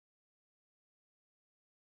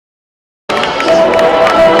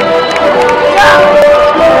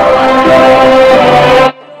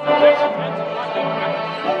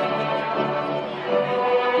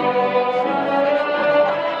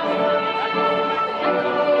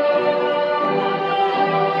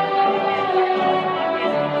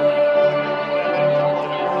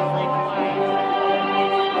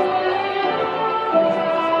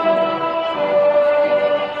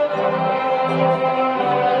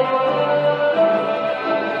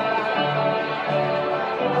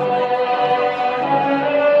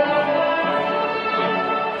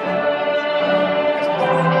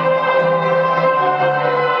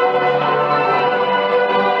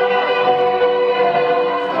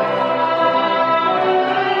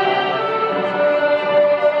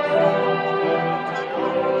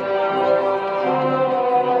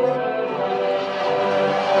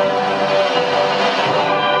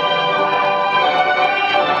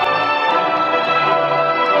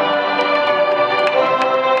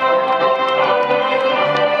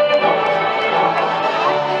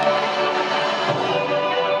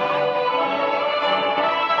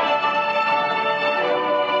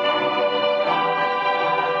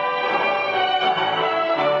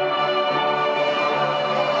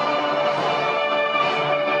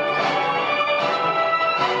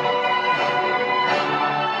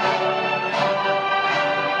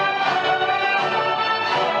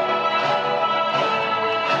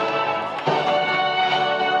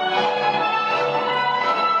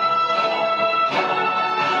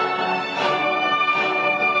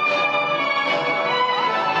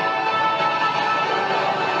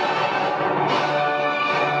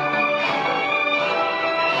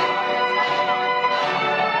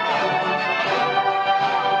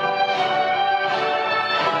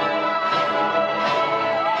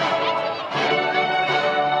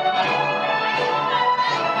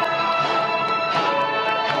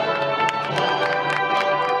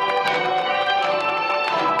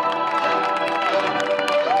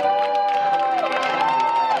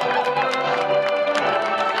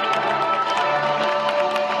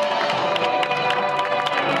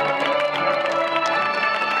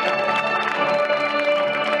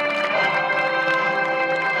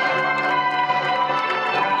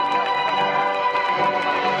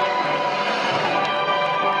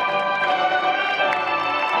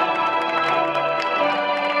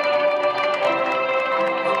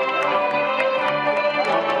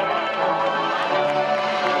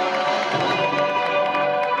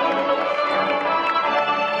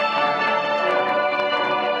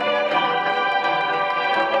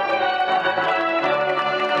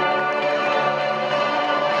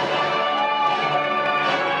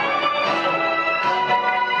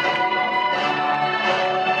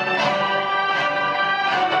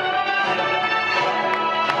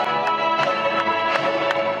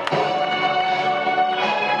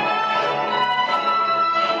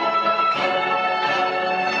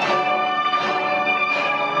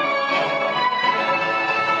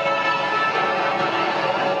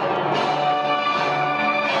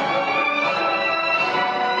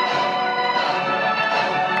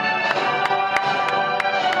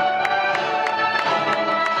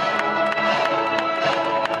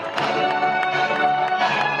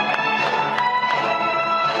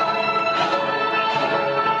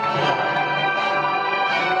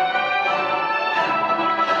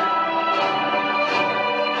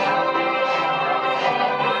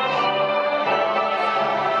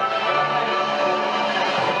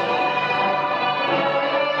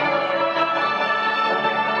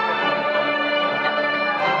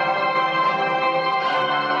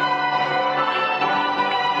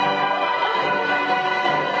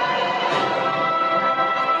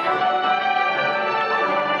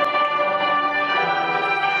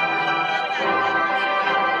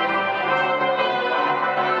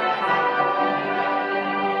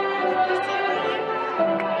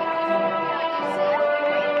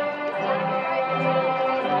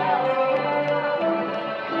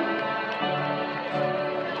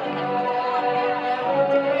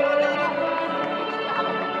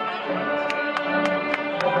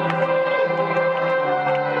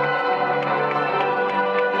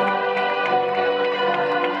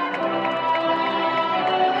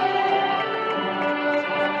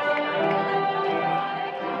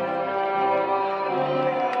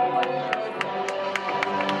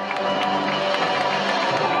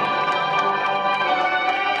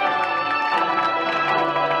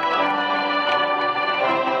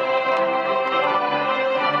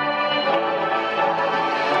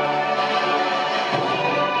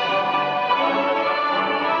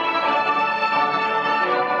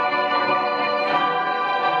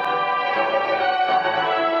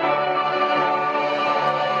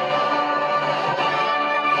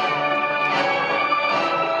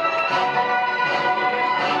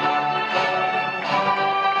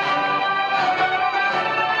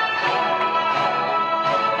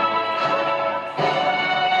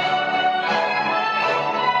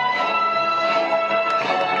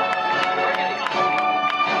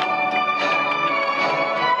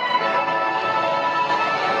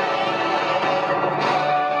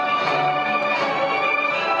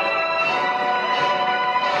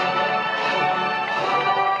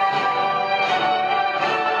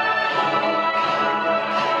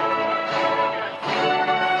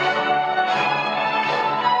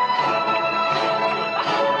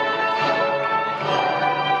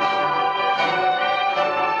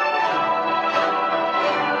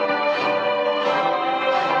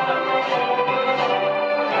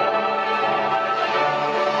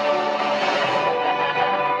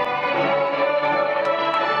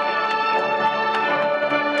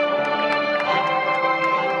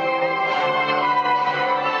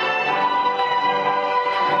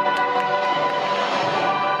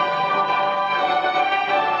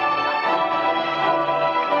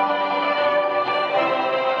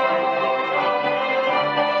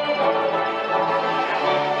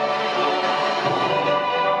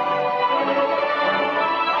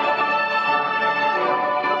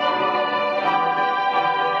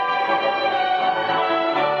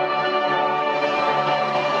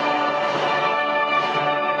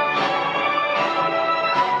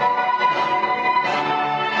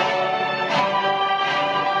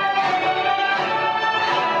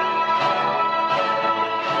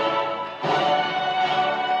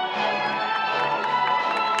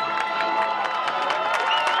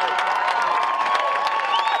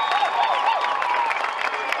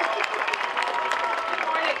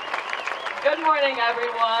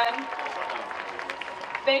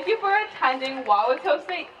Thank you for attending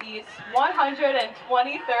Wauwatosa East's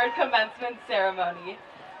 123rd commencement ceremony.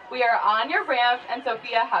 We are Anya Ramp and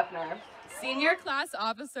Sophia Hefner, senior class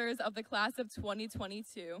officers of the class of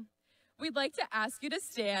 2022. We'd like to ask you to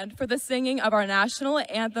stand for the singing of our national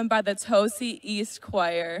anthem by the Tosa East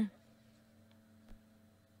Choir.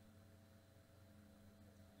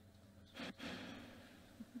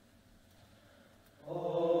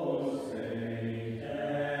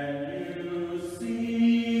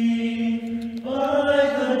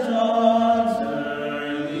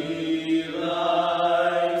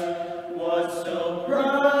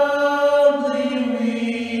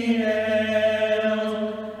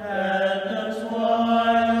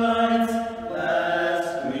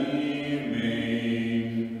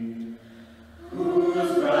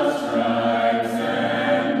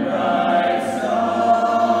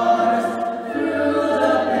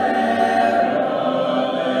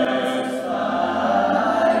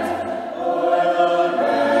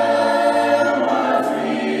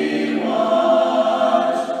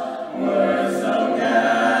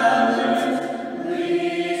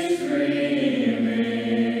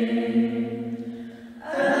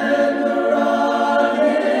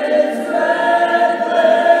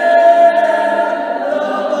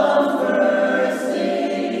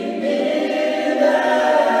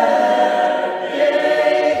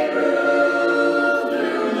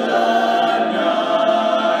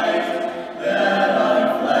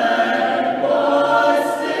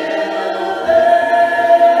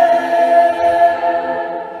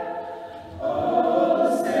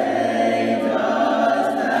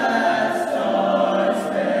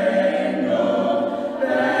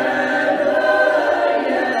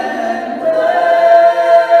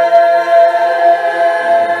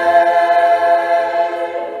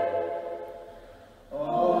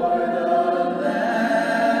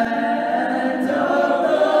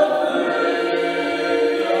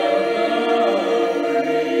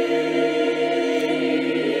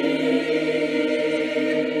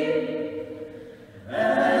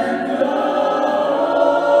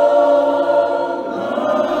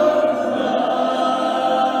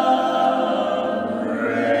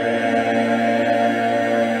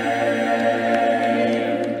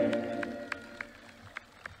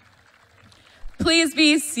 Please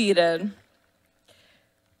be seated.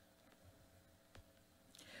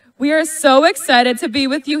 We are so excited to be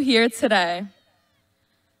with you here today.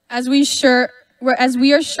 As we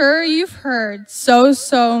are sure you've heard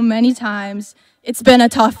so many times, it's been a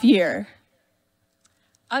tough year.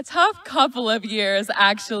 A tough couple of years,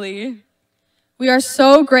 actually. We are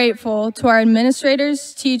so grateful to our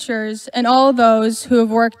administrators, teachers, and all those who have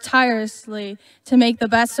worked tirelessly to make the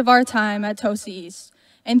best of our time at Tosa East.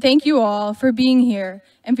 And thank you all for being here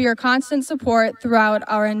and for your constant support throughout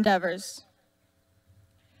our endeavors.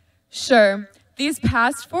 Sure, these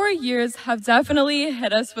past 4 years have definitely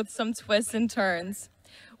hit us with some twists and turns.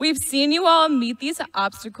 We've seen you all meet these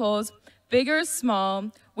obstacles, big or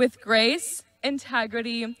small, with grace,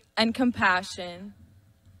 integrity, and compassion.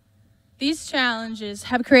 These challenges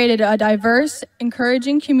have created a diverse,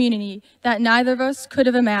 encouraging community that neither of us could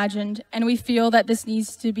have imagined, and we feel that this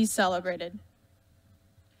needs to be celebrated.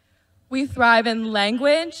 We thrive in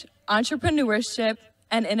language, entrepreneurship,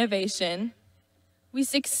 and innovation. We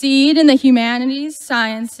succeed in the humanities,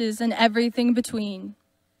 sciences, and everything between.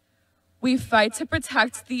 We fight to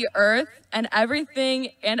protect the earth and everything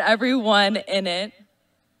and everyone in it.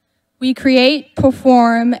 We create,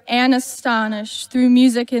 perform, and astonish through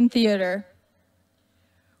music and theater.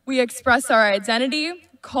 We express our identity,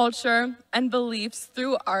 culture, and beliefs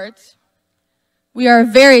through art. We are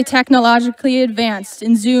very technologically advanced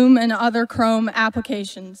in Zoom and other Chrome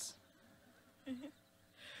applications.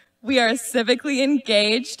 We are civically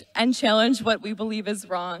engaged and challenge what we believe is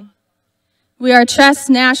wrong. We are chess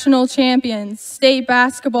national champions, state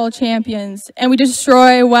basketball champions, and we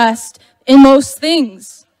destroy West in most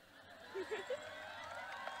things.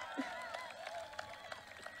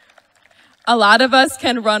 A lot of us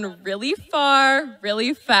can run really far,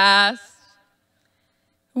 really fast.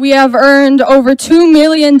 We have earned over $2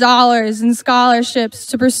 million in scholarships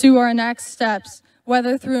to pursue our next steps,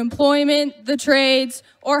 whether through employment, the trades,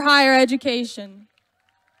 or higher education.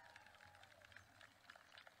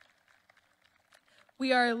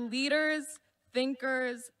 We are leaders,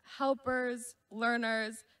 thinkers, helpers,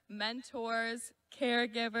 learners, mentors,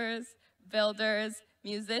 caregivers, builders,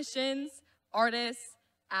 musicians, artists,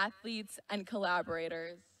 athletes, and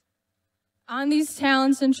collaborators. On these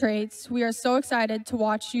talents and traits, we are so excited to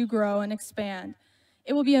watch you grow and expand.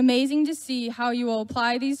 It will be amazing to see how you will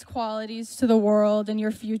apply these qualities to the world in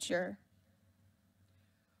your future.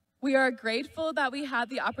 We are grateful that we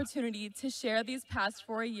had the opportunity to share these past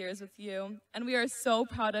 4 years with you, and we are so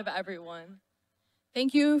proud of everyone.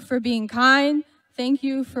 Thank you for being kind. Thank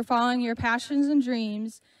you for following your passions and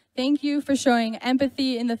dreams. Thank you for showing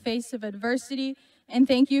empathy in the face of adversity. And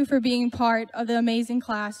thank you for being part of the amazing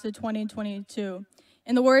class of 2022.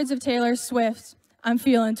 In the words of Taylor Swift, I'm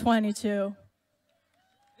feeling 22.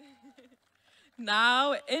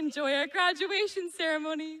 Now, enjoy our graduation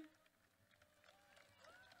ceremony.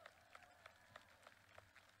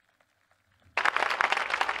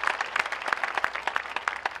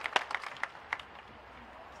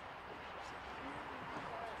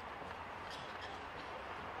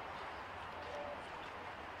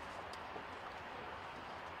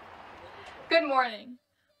 Good morning.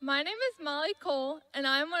 My name is Molly Cole, and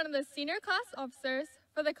I'm one of the senior class officers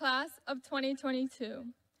for the class of 2022.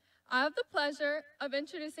 I have the pleasure of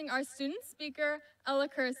introducing our student speaker, Ella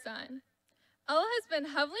Kirstein. Ella has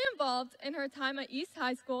been heavily involved in her time at East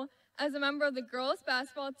High School as a member of the girls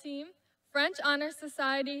basketball team, French Honor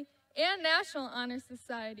Society, and National Honor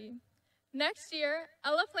Society. Next year,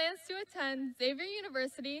 Ella plans to attend Xavier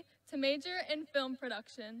University to major in film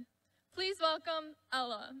production. Please welcome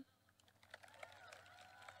Ella.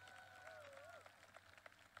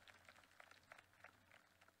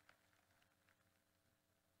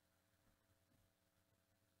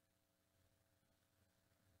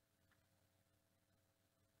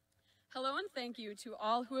 Hello and thank you to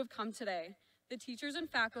all who have come today, the teachers and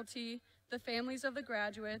faculty, the families of the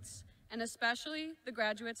graduates, and especially the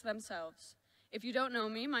graduates themselves. If you don't know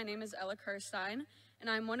me, my name is Ella Kirstein, and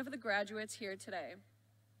I'm one of the graduates here today.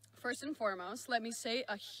 First and foremost, let me say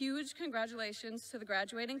a huge congratulations to the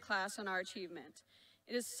graduating class on our achievement.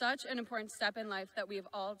 It is such an important step in life that we have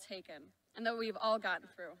all taken, and that we've all gotten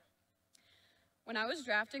through. When I was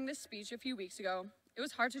drafting this speech a few weeks ago, it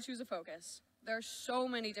was hard to choose a focus. There are so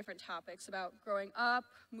many different topics about growing up,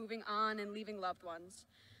 moving on, and leaving loved ones.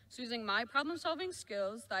 So using my problem-solving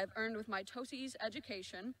skills that I've earned with my Tosa East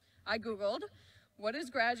education, I Googled, what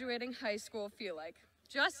does graduating high school feel like?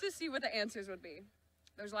 Just to see what the answers would be.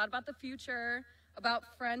 There's a lot about the future, about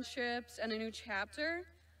friendships, and a new chapter,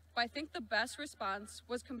 but I think the best response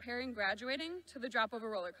was comparing graduating to the drop of a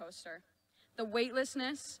roller coaster. The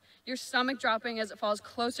weightlessness, your stomach dropping as it falls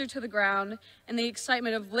closer to the ground, and the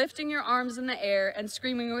excitement of lifting your arms in the air and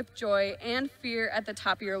screaming with joy and fear at the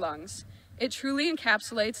top of your lungs. It truly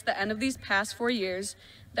encapsulates the end of these past 4 years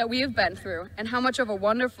that we have been through and how much of a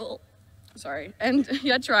wonderful, and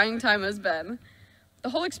yet trying time has been. The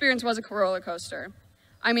whole experience was a roller coaster.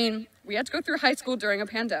 I mean, we had to go through high school during a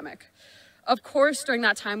pandemic. Of course, during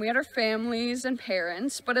that time, we had our families and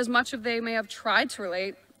parents, but as much as they may have tried to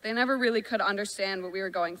relate, they never really could understand what we were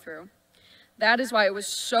going through. That is why it was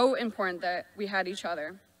so important that we had each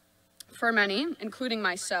other. For many, including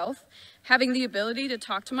myself, having the ability to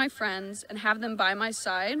talk to my friends and have them by my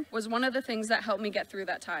side was one of the things that helped me get through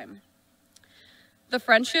that time. The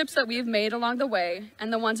friendships that we've made along the way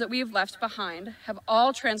and the ones that we've left behind have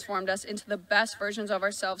all transformed us into the best versions of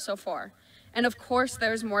ourselves so far. And of course,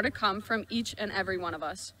 there's more to come from each and every one of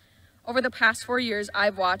us. Over the past 4 years,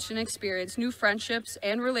 I've watched and experienced new friendships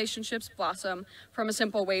and relationships blossom from a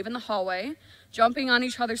simple wave in the hallway, jumping on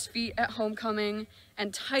each other's feet at homecoming,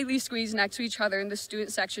 and tightly squeezed next to each other in the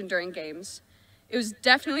student section during games. It was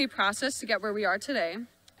definitely a process to get where we are today,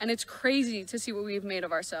 and it's crazy to see what we've made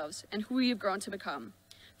of ourselves and who we've grown to become.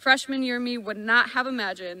 Freshman year me would not have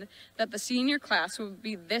imagined that the senior class would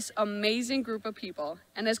be this amazing group of people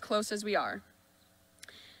and as close as we are.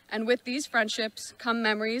 And with these friendships come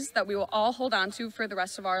memories that we will all hold on to for the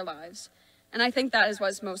rest of our lives. And I think that is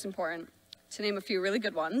what's most important. To name a few really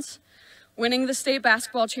good ones: winning the state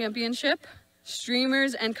basketball championship,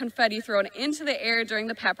 streamers and confetti thrown into the air during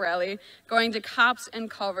the pep rally, going to cops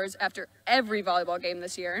and covers after every volleyball game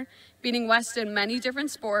this year, beating West in many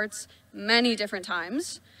different sports, many different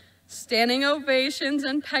times, standing ovations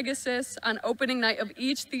and Pegasus on opening night of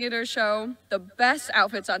each theater show, the best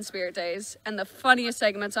outfits on Spirit Days, and the funniest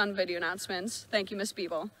segments on video announcements. Thank you, Miss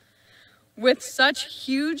Beeble. With such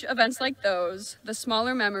huge events like those, the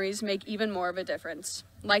smaller memories make even more of a difference.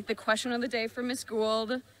 Like the question of the day from Miss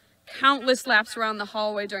Gould, countless laps around the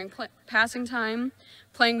hallway during passing time,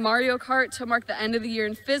 playing Mario Kart to mark the end of the year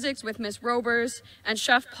in physics with Miss Robers, and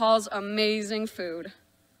Chef Paul's amazing food.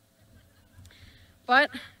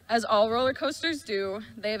 But as all roller coasters do,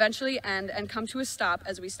 they eventually end and come to a stop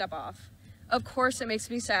as we step off. Of course, it makes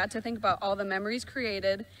me sad to think about all the memories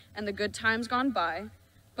created and the good times gone by,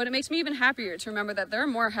 but it makes me even happier to remember that there are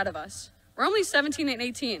more ahead of us. We're only 17 and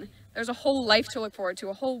 18. There's a whole life to look forward to,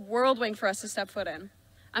 a whole world waiting for us to step foot in.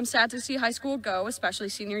 I'm sad to see high school go, especially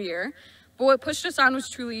senior year, But what pushed us on was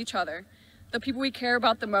truly each other, the people we care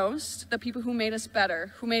about the most, the people who made us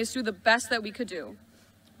better, who made us do the best that we could do.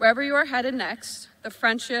 Wherever you are headed next, the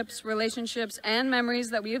friendships, relationships, and memories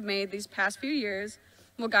that we have made these past few years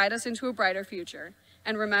will guide us into a brighter future.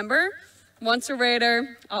 And remember, once a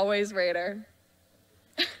Raider, always Raider.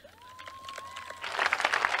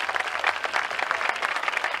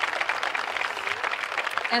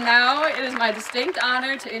 And now it is my distinct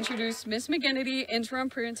honor to introduce Miss McGinnity, Interim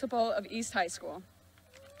Principal of East High School.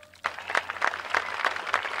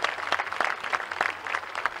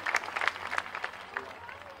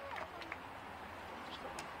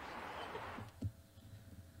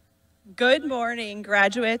 Good morning,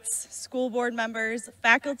 graduates, school board members,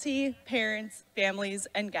 faculty, parents, families,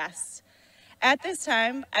 and guests. At this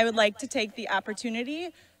time, I would like to take the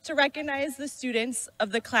opportunity to recognize the students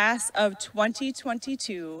of the class of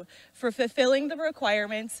 2022 for fulfilling the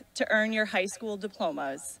requirements to earn your high school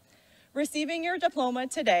diplomas. Receiving your diploma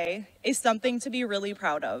today is something to be really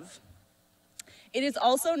proud of. It is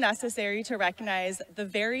also necessary to recognize the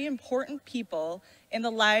very important people in the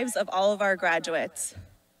lives of all of our graduates,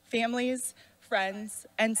 families, friends,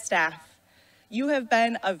 and staff. You have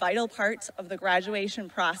been a vital part of the graduation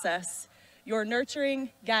process. Your nurturing,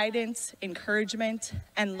 guidance, encouragement,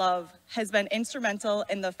 and love has been instrumental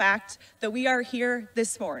in the fact that we are here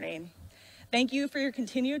this morning. Thank you for your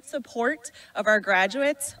continued support of our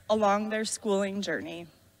graduates along their schooling journey.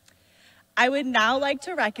 I would now like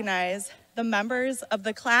to recognize the members of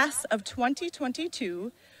the class of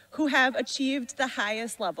 2022 who have achieved the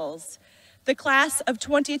highest levels. The class of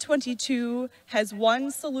 2022 has 1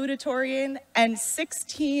 salutatorian and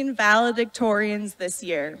 16 valedictorians this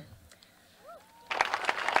year.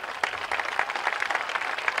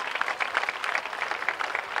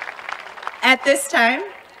 At this time,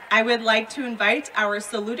 I would like to invite our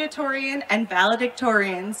salutatorian and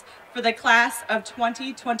valedictorians for the class of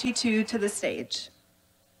 2022 to the stage.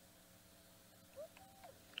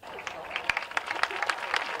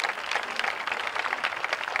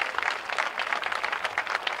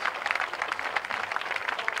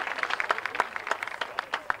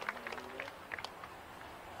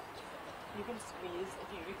 You can squeeze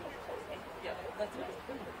if you can. Yeah, that's right.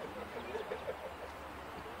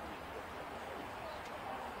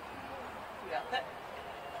 You got that?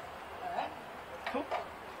 All right. Cool.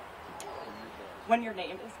 When your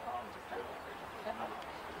name is called, just start.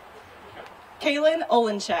 Okay. Kaylin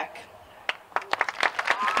Olenchek.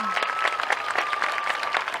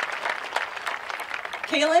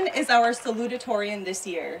 Kaylin is our salutatorian this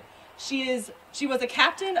year. She was a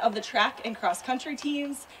captain of the track and cross country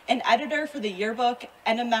teams, an editor for the yearbook,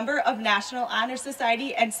 and a member of National Honor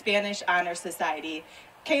Society and Spanish Honor Society.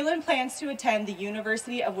 Kaylin plans to attend the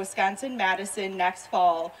University of Wisconsin-Madison next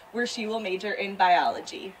fall, where she will major in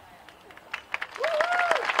biology.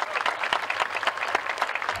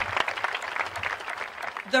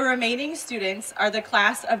 The remaining students are the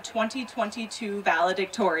class of 2022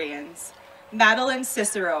 valedictorians. Madeline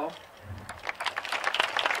Cicero.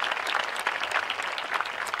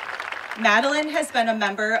 Madeline has been a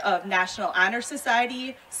member of National Honor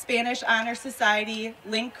Society, Spanish Honor Society,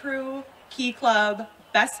 Link Crew, Key Club,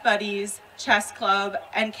 Best Buddies, Chess Club,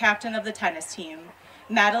 and captain of the tennis team.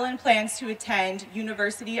 Madeline plans to attend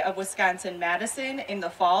University of Wisconsin-Madison in the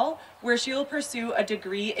fall, where she will pursue a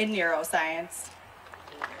degree in neuroscience.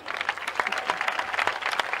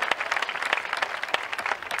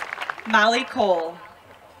 Molly Cole.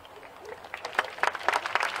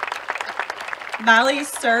 Molly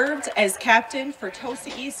served as captain for Tosa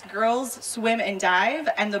East Girls Swim and Dive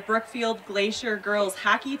and the Brookfield Glacier Girls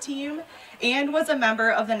Hockey Team, and was a member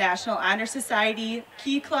of the National Honor Society,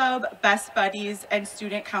 Key Club, Best Buddies, and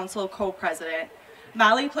Student Council co-president.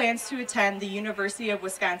 Molly plans to attend the University of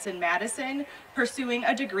Wisconsin-Madison, pursuing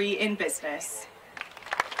a degree in business.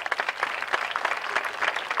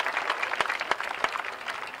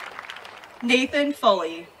 Nathan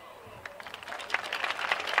Foley.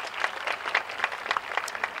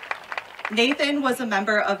 Nathan was a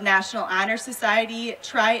member of National Honor Society,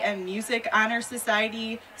 Tri-M Music Honor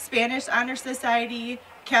Society, Spanish Honor Society,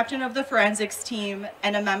 captain of the forensics team,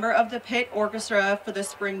 and a member of the pit orchestra for the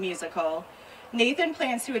spring musical. Nathan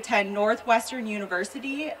plans to attend Northwestern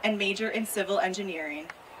University and major in civil engineering.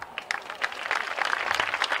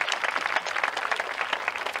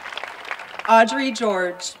 Audrey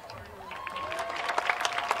George.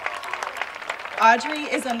 Audrey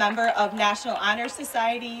is a member of National Honor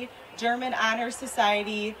Society, German Honor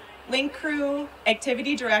Society, Link Crew,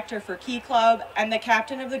 activity director for Key Club, and the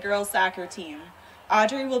captain of the girls soccer team.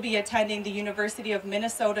 Audrey will be attending the University of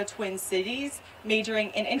Minnesota Twin Cities, majoring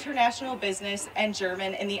in international business and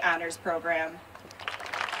German in the honors program.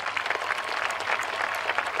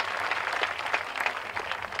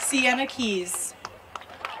 Sienna Keys.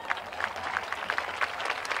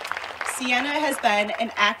 Sienna has been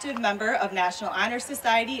an active member of National Honor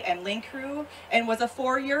Society and Link Crew and was a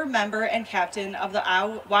 4-year member and captain of the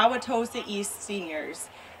Wauwatosa East Seniors.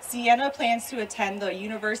 Sienna plans to attend the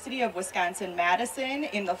University of Wisconsin-Madison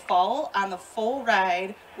in the fall on the full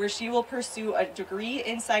ride, where she will pursue a degree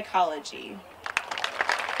in psychology.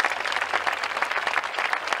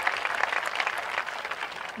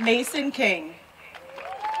 Mason King.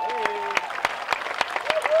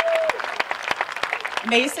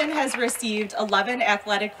 Mason has received 11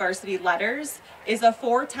 athletic varsity letters, is a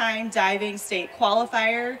 4-time diving state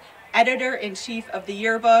qualifier, editor-in-chief of the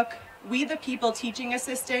yearbook, We the People teaching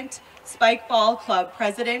assistant, Spike Ball Club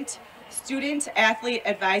president, Student Athlete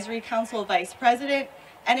Advisory Council vice president,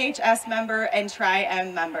 NHS member, and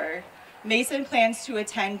Tri-M member. Mason plans to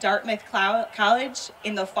attend Dartmouth College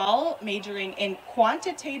in the fall, majoring in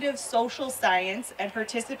quantitative social science and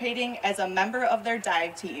participating as a member of their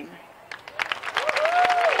dive team.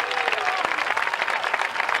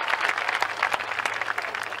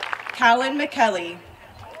 Colin McKelly.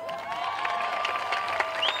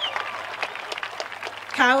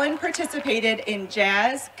 Colin participated in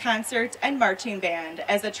jazz, concert, and marching band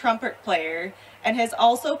as a trumpet player and has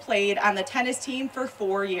also played on the tennis team for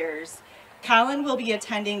 4 years. Colin will be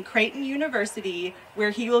attending Creighton University, where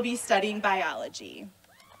he will be studying biology.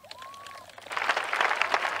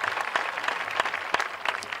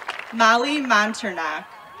 Molly Monternock.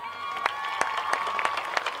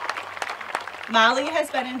 Molly has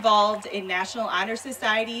been involved in National Honor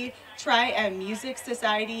Society, Tri-M Music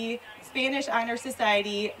Society, Spanish Honor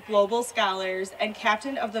Society, Global Scholars, and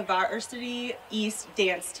captain of the Varsity East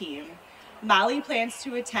dance team. Molly plans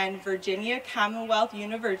to attend Virginia Commonwealth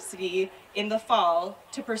University in the fall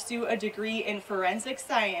to pursue a degree in forensic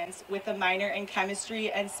science with a minor in chemistry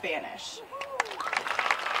and Spanish.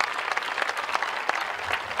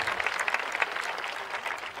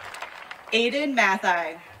 Aiden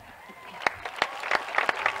Mathai.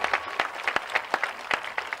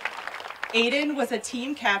 Aiden was a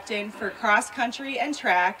team captain for cross country and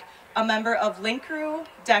track, a member of Link Crew,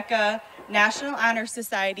 DECA, National Honor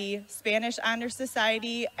Society, Spanish Honor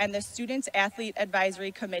Society, and the Student Athlete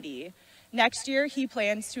Advisory Committee. Next year, he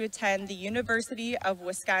plans to attend the University of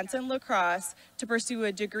Wisconsin-La Crosse to pursue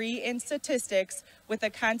a degree in statistics with a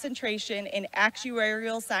concentration in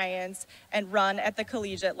actuarial science and run at the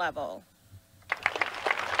collegiate level.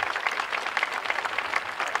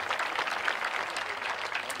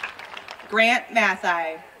 Grant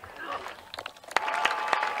Mathai.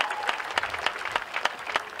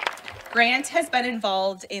 Grant has been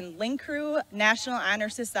involved in Link Crew, National Honor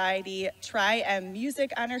Society, Tri-M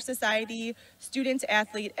Music Honor Society, Student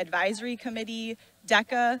Athlete Advisory Committee,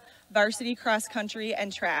 DECA, Varsity Cross Country,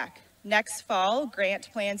 and Track. Next fall,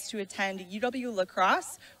 Grant plans to attend UW-La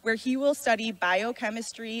Crosse, where he will study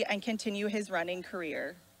biochemistry and continue his running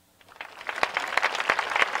career.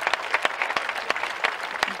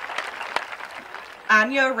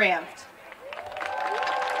 Anya Ramft.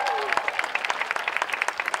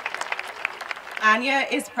 Anya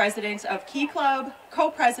is president of Key Club,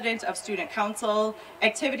 co-president of Student Council,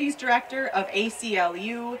 activities director of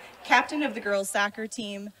ACLU, captain of the girls soccer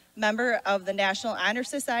team, member of the National Honor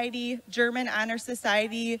Society, German Honor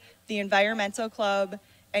Society, the Environmental Club,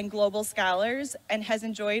 and Global Scholars, and has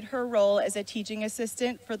enjoyed her role as a teaching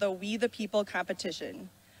assistant for the We the People competition.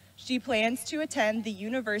 She plans to attend the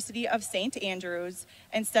University of St. Andrews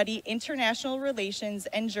and study international relations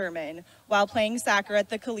and German while playing soccer at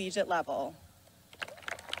the collegiate level.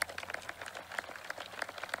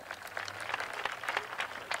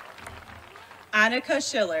 Annika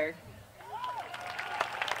Schiller.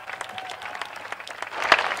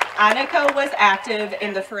 Annika was active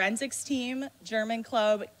in the forensics team, German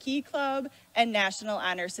club, Key Club, and National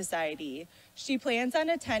Honor Society. She plans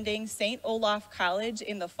on attending St. Olaf College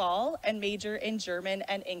in the fall and major in German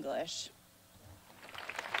and English.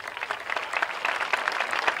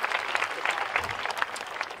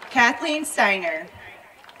 Kathleen Steiner.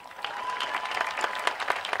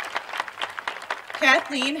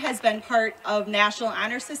 Kathleen has been part of National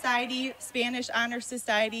Honor Society, Spanish Honor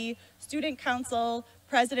Society, Student Council,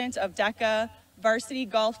 president of DECA, varsity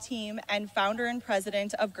golf team, and founder and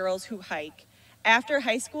president of Girls Who Hike. After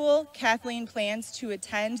high school, Kathleen plans to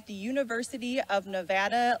attend the University of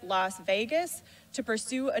Nevada, Las Vegas to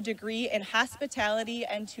pursue a degree in hospitality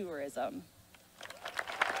and tourism.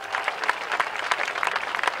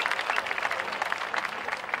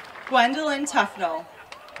 Gwendolyn Tufnell.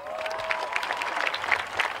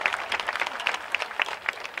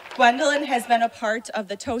 Gwendolyn has been a part of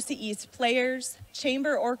the Tosa East Players,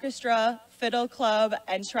 Chamber Orchestra, Fiddle Club,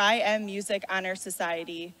 and Tri-M Music Honor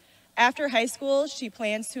Society. After high school, she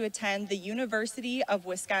plans to attend the University of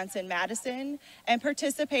Wisconsin-Madison and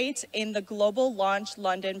participate in the Global Launch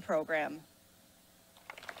London program.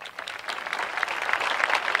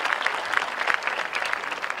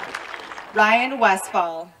 Ryan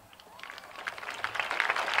Westfall.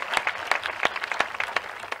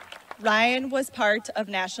 Ryan was part of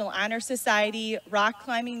National Honor Society, Rock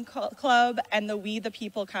Climbing Club, and the We the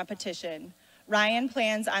People competition. Ryan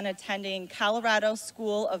plans on attending Colorado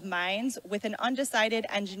School of Mines with an undecided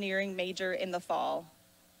engineering major in the fall.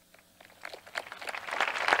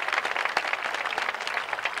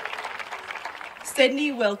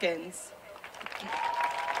 Sydney Wilkins.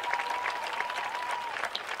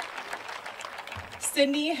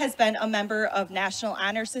 Sydney has been a member of National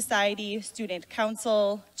Honor Society, Student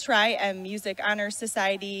Council, Tri-M Music Honor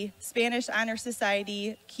Society, Spanish Honor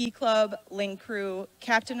Society, Key Club, Link Crew,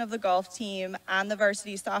 captain of the golf team, on the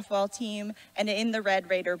varsity softball team, and in the Red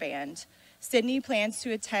Raider Band. Sydney plans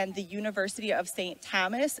to attend the University of St.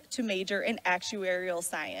 Thomas to major in actuarial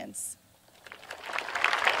science.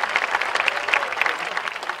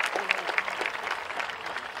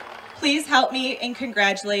 Please help me in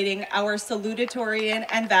congratulating our salutatorian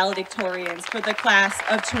and valedictorians for the class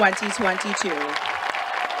of 2022.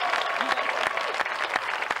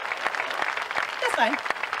 That's fine.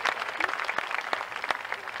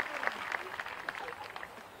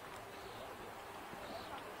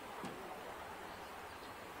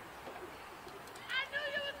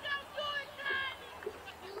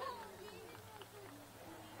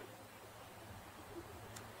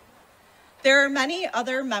 There are many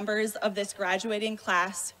other members of this graduating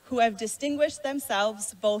class who have distinguished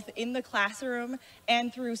themselves both in the classroom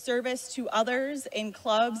and through service to others in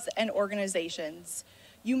clubs and organizations.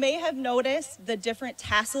 You may have noticed the different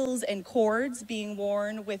tassels and cords being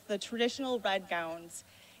worn with the traditional red gowns.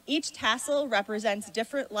 Each tassel represents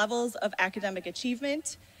different levels of academic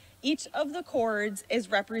achievement. Each of the cords is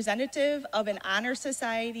representative of an honor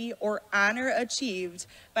society or honor achieved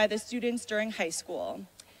by the students during high school.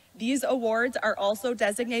 These awards are also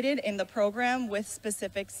designated in the program with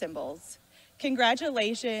specific symbols.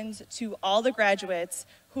 Congratulations to all the graduates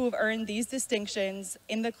who have earned these distinctions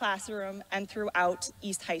in the classroom and throughout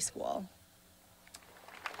East High School.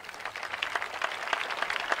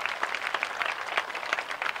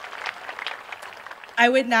 I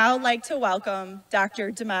would now like to welcome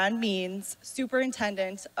Dr. Damon Means,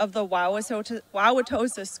 Superintendent of the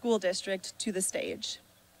Wauwatosa School District, to the stage.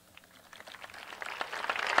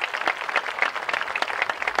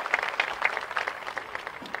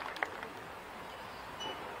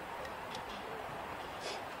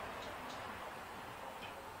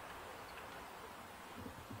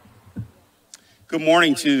 Good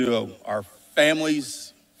morning to our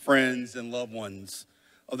families, friends, and loved ones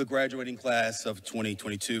of the graduating class of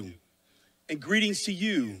 2022. And greetings to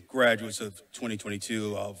you, graduates of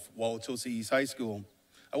 2022 of Wauwatosa East High School.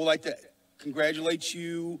 I would like to congratulate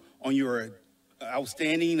you on your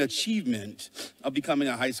outstanding achievement of becoming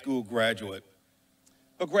a high school graduate.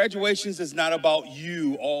 But graduations is not about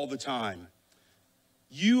you all the time.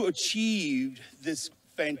 You achieved this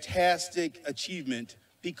fantastic achievement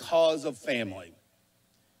because of family.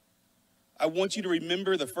 I want you to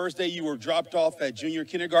remember the first day you were dropped off at junior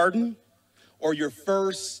kindergarten or your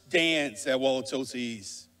first dance at Wauwatosa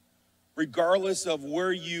East. Regardless of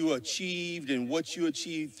where you achieved and what you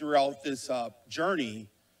achieved throughout this journey,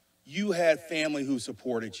 you had family who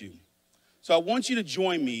supported you. So I want you to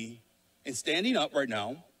join me in standing up right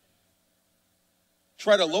now.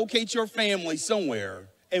 Try to locate your family somewhere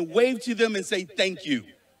and wave to them and say thank you.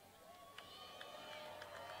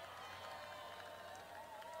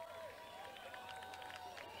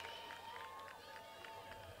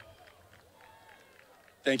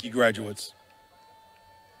 Thank you, graduates.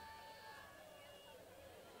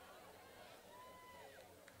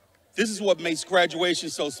 This is what makes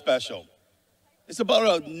graduation so special. It's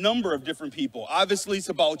about a number of different people. Obviously, it's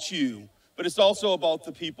about you, but it's also about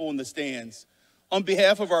the people in the stands. On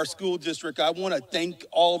behalf of our school district, I want to thank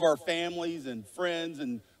all of our families and friends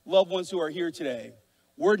and loved ones who are here today.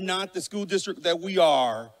 We're not the school district that we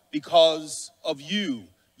are because of you.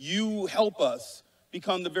 You help us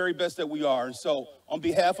become the very best that we are. And so on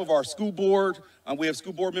behalf of our school board, we have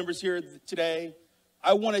school board members here today,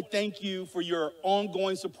 I want to thank you for your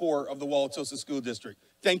ongoing support of the Wauwatosa School District.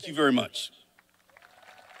 Thank you very much.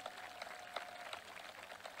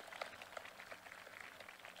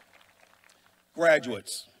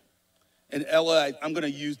 Graduates, And Ella, I'm going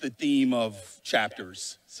to use the theme of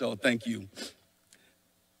chapters, so thank you.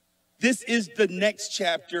 This is the next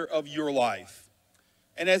chapter of your life.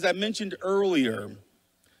 And as I mentioned earlier,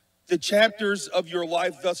 the chapters of your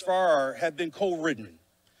life thus far have been co-written.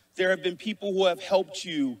 There have been people who have helped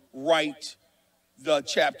you write the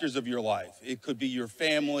chapters of your life. It could be your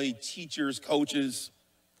family, teachers, coaches.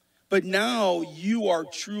 But now you are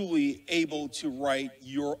truly able to write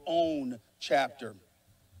your own chapter.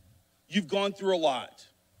 You've gone through a lot.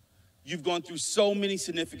 You've gone through so many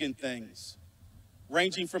significant things,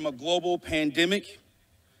 ranging from a global pandemic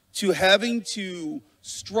to having to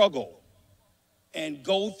struggle and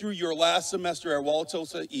go through your last semester at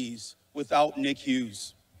Wauwatosa East without Nick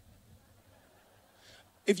Hughes.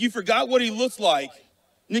 If you forgot what he looks like,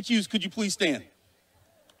 Nick Hughes, could you please stand?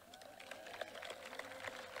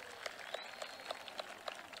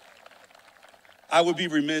 I would be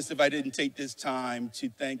remiss if I didn't take this time to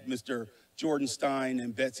thank Mr. Jordan Stein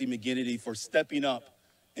and Betsy McGinnity for stepping up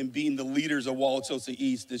and being the leaders of Wauwatosa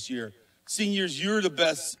East this year. Seniors, you're the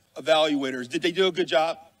best evaluators. Did they do a good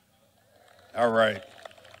job? All right.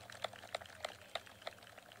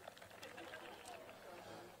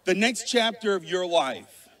 The next chapter of your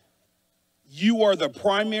life, you are the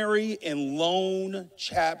primary and lone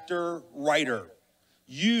chapter writer.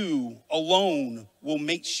 You alone will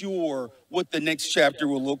make sure what the next chapter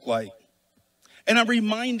will look like. And I'm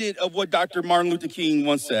reminded of what Dr. Martin Luther King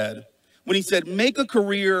once said when he said, make a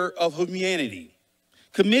career of humanity.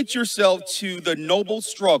 Commit yourself to the noble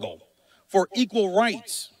struggle for equal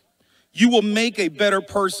rights. You will make a better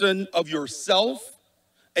person of yourself,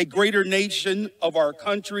 a greater nation of our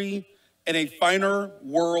country, and a finer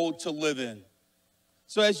world to live in.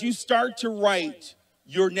 So as you start to write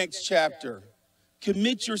your next chapter,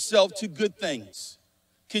 commit yourself to good things.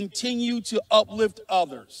 Continue to uplift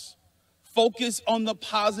others. Focus on the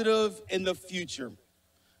positive in the future.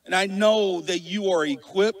 And I know that you are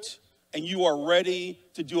equipped and you are ready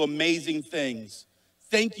to do amazing things.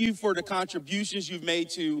 Thank you for the contributions you've made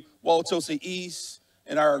to Wauwatosa East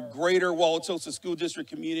and our greater Wauwatosa School District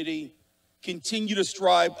community. Continue to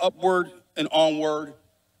strive upward and onward.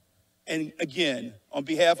 And again, on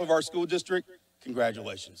behalf of our school district,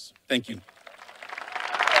 congratulations. Thank you.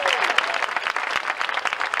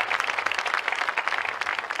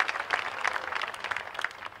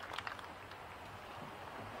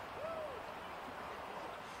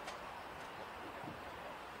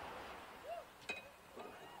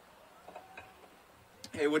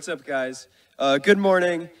 Hey, what's up, guys? Good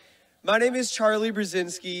morning. My name is Charlie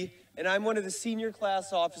Brzezinski, and I'm one of the senior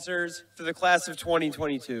class officers for the class of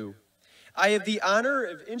 2022. I have the honor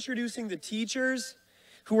of introducing the teachers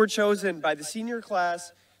who were chosen by the senior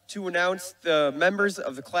class to announce the members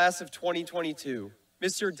of the class of 2022.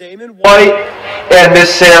 Mr. Damon White and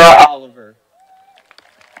Miss Sarah Oliver.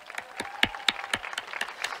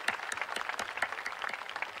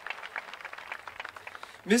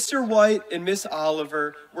 Mr. White and Miss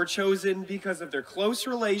Oliver were chosen because of their close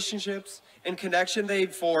relationships and connection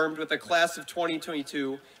they've formed with the class of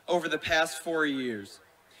 2022 over the past 4 years.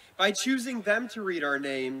 By choosing them to read our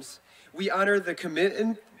names, we honor the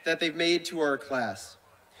commitment that they've made to our class.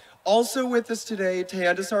 Also with us today to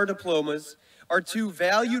hand us our diplomas are two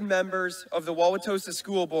valued members of the Wauwatosa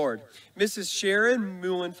School Board, Mrs. Sharon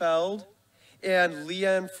Muhlenfeld and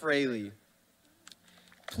Leanne Fraley.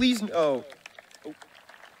 Please note,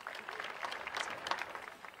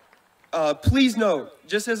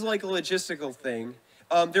 just as like a logistical thing,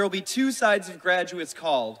 there will be two sides of graduates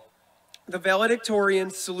called. The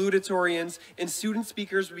valedictorians, salutatorians, and student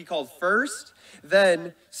speakers will be called first.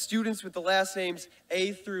 Then students with the last names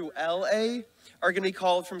A through LA are going to be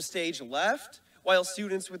called from stage left, while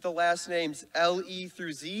students with the last names LE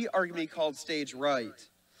through Z are going to be called stage right.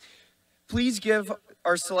 Please give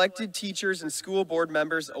our selected teachers and school board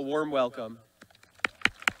members a warm welcome.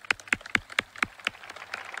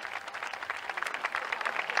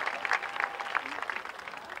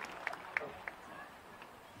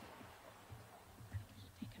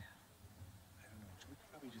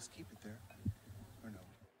 Keep it there, or no?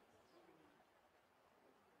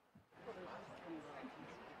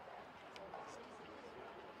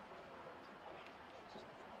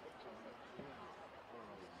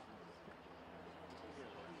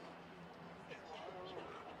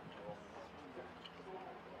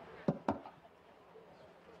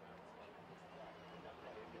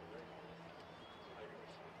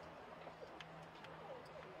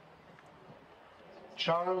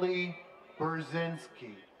 Charlie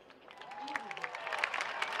Brzezinski.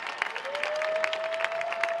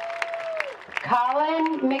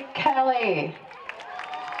 Colin McKelly.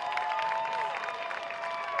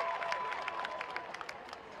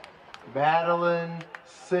 Madeline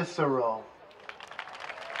Cicero.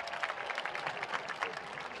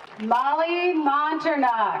 Molly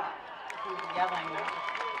Monternock.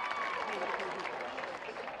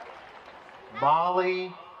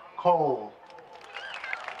 Molly Cole.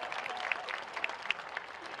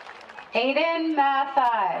 Aiden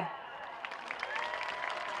Mathai.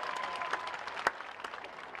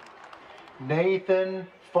 Nathan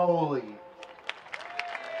Foley.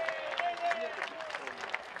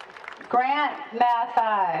 Grant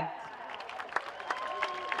Mathai.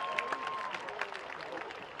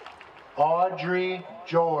 Audrey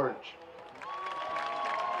George.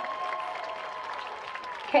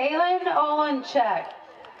 Kaylin Olenchek.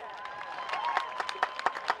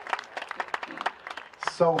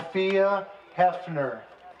 Sophia Hefner.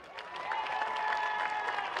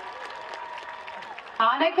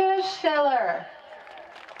 Annika Schiller.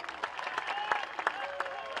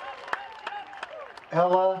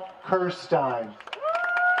 Ella Kirstein.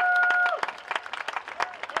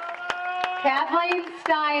 Kathleen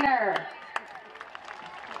Steiner.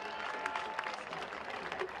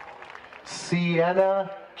 Sienna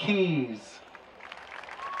Keys.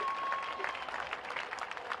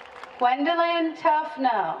 Gwendolyn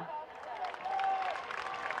Tufno.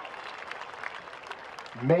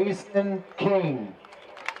 Mason King.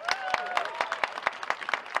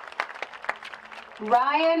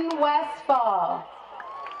 Ryan Westfall.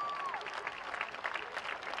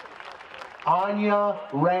 Anya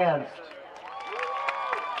Ranft.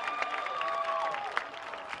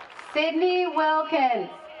 Sydney Wilkins.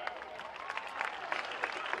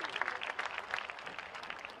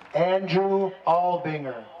 Andrew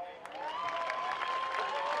Albinger.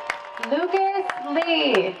 Lucas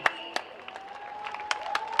Lee.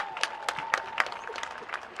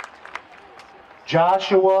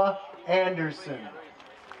 Joshua Anderson.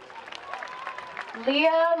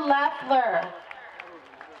 Leah Leffler.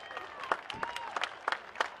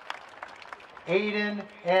 Aiden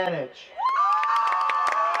Anich.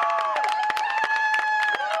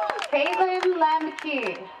 Caitlin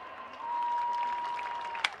Lemke.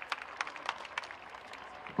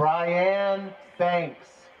 Brianne Banks.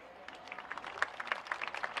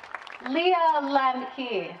 Leah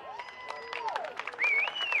Lemke.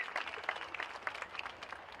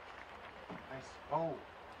 Nice. Oh,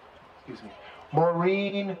 excuse me.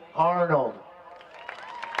 Maureen Arnold.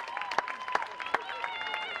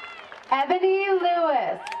 Ebony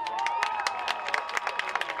Lewis.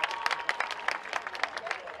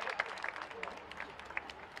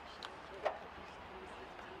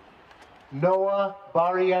 Noah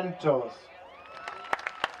Barrientos.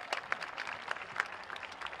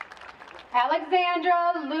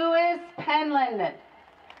 Alexandra Lewis Penland.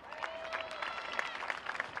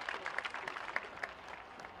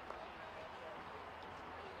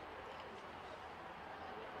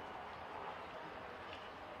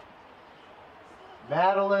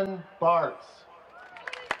 Madeline Bartz.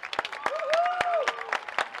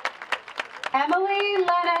 Emily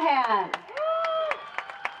Lenahan.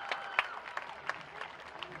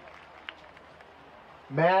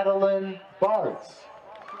 Madeline Bartz.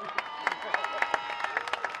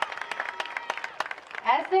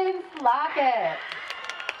 Essence Lockett.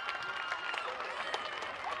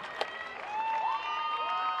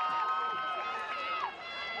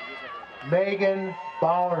 Megan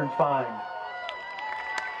Bauernfein.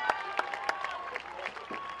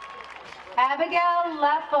 Abigail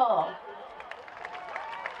Leffel.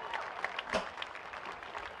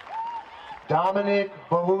 Dominic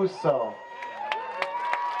Bahuso.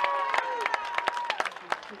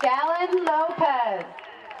 Galen Lopez.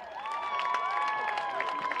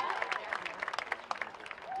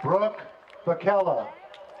 Brooke Bakella.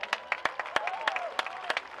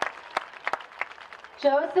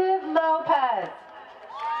 Joseph Lopez.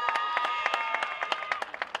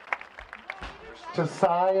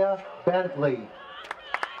 Tasiah Bentley.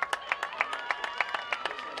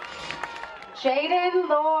 Jaden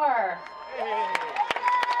Lohr.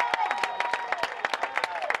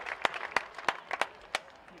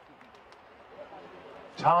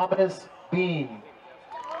 Thomas Bean.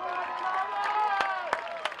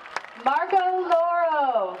 Marco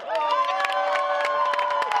Loro.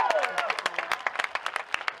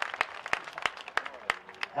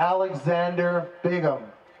 Alexander Bigham.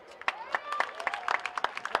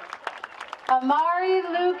 Amari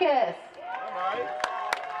Lucas.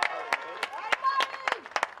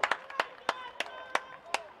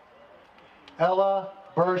 Ella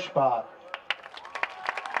Birschbach.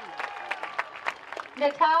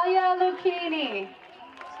 Natalia Lucchini.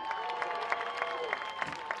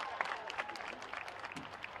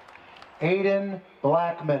 Aiden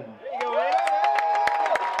Blackman.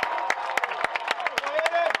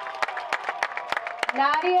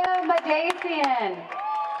 Nadia Madasian.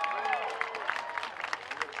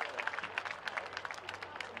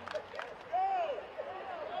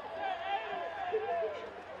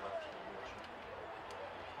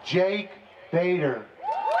 Jake Bader.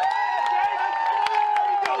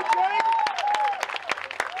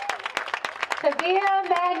 Tavia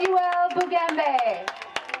Manuel Bugembe.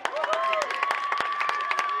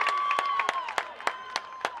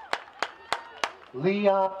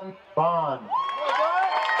 Leon Bond.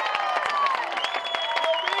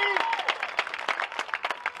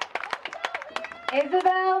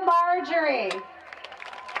 Isabel Marjorie.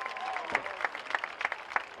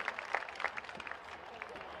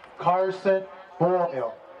 Carson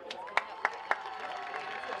Boyle.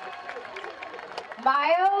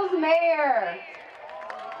 Miles Mayer.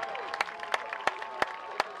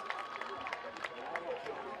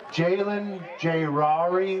 Jalen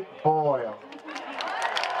Jerari Boyle.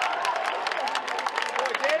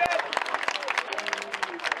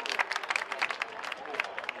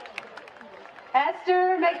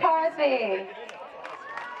 Esther McCarthy.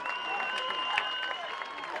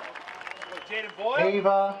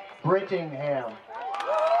 Ava Brittingham.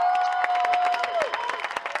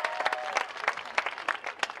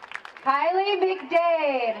 Kylie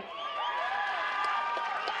McDade.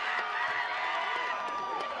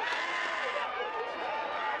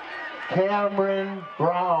 Cameron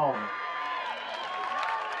Brown.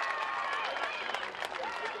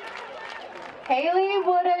 Haley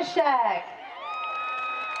Woodashek.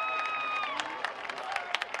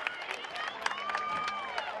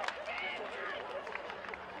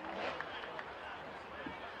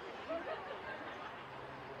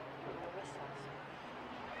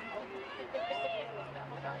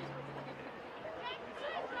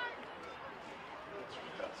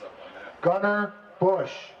 Gunnar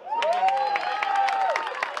Bush.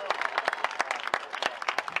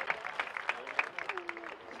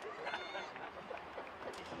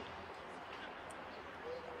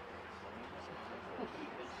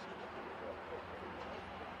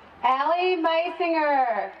 Allie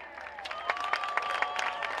Meisinger.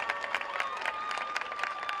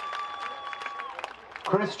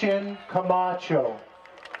 Christian Camacho.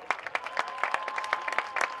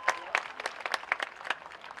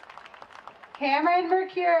 Cameron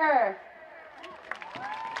Mercure.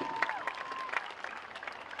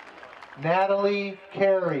 Natalie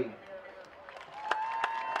Carey.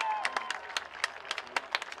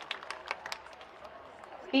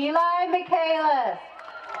 Eli Michaelis.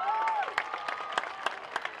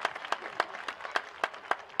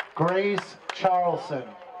 Grace Charlson.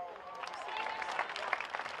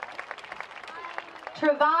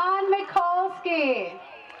 Trevon Mikulski.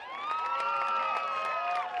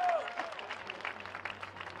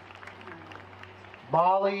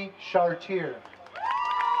 Molly Chartier.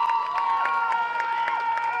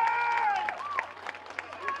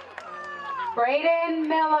 Braden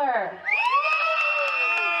Miller.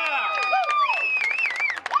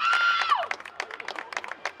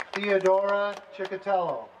 Theodora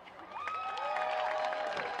Chicatello.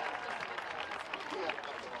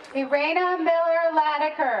 Irena Miller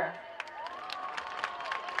Latiker.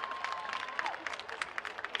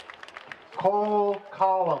 Cole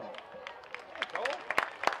Collum.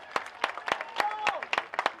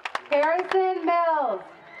 Harrison Mills.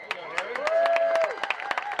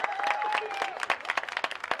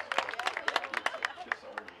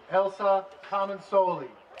 Elsa Comensoli.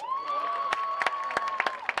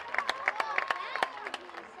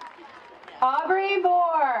 Aubrey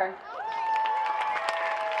Moore.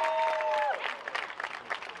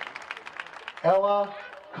 Ella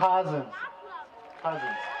Cousins.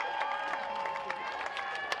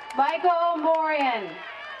 Michael Morian.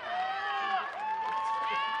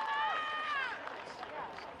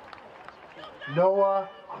 Noah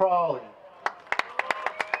Crawley.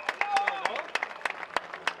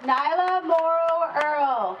 Nyla Morrow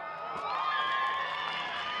Earl.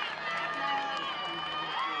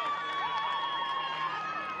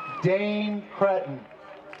 Dane Cretton.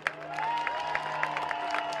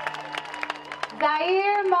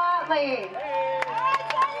 Zaire Motley.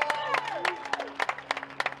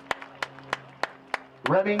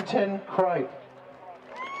 Remington Cripe.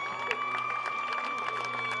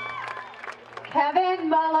 Kevin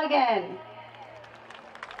Mulligan.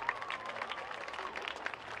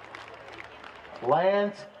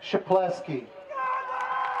 Lance Shapleski.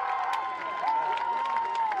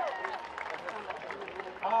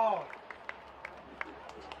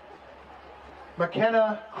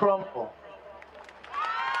 McKenna Crumple.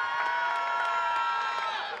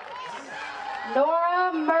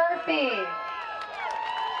 Nora Murphy.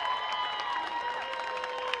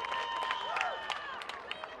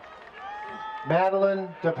 Madeline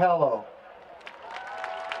DePello.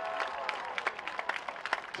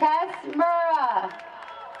 Tess Murrah.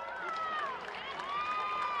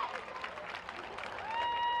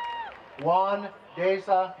 Juan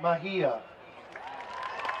Deza Mahia.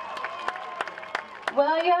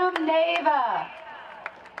 William Nava.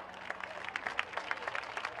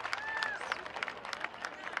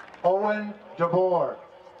 Owen DeBoer.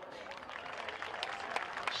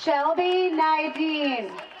 Shelby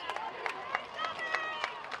Nideen.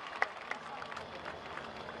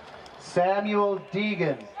 Samuel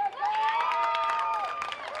Deegan.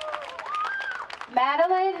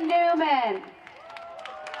 Madeline Newman.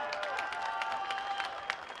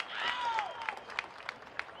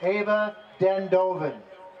 Ava Dendoven.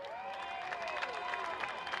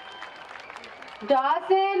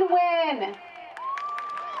 Dawson Wynn.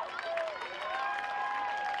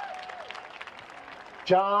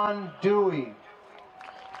 John Dewey.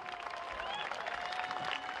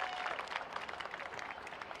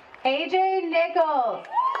 AJ Nichols.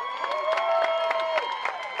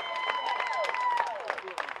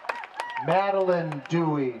 Madeline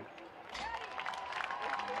Dewey.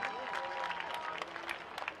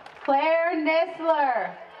 Claire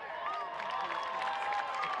Nisler.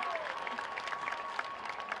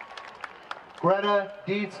 Greta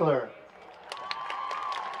Dietzler.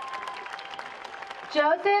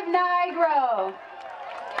 Joseph Nigro.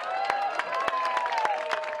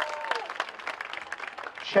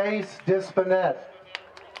 Chase Dispinet.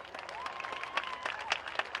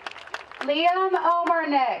 Liam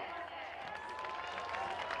Omernick.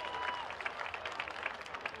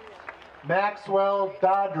 Maxwell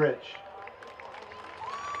Doddrich.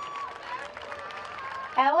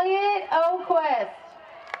 Elliot Oquist.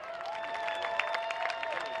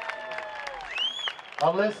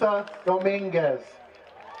 Alyssa Dominguez.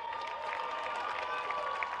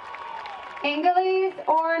 Ingalice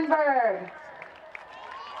Ornberg.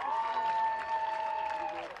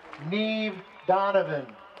 Neve Donovan.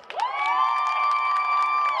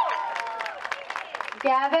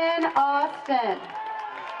 Gavin Austin.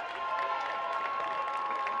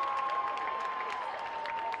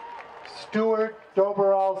 Stuart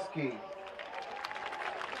Doborowski.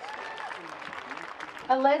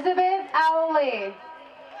 Elizabeth Owley.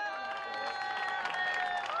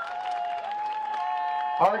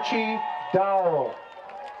 Archie Dowell.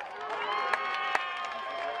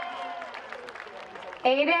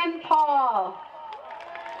 Aiden Paul.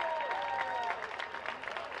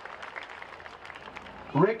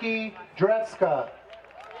 Ricky Dreska.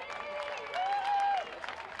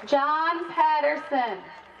 John Patterson.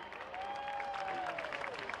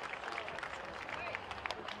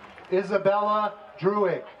 Isabella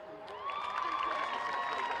Druick.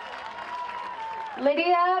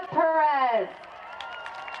 Lydia Perez.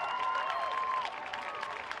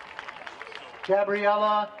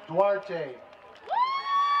 Gabriela Duarte.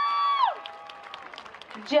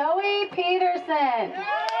 Joey Peterson.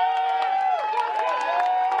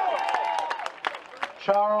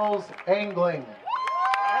 Charles Angling.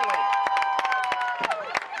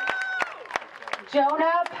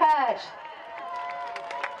 Jonah Petch.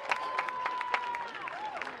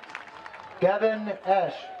 Gavin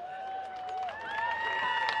Esch.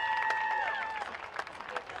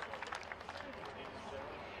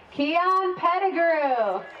 Keon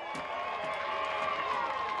Pettigrew.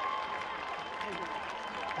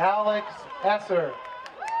 Alex Esser.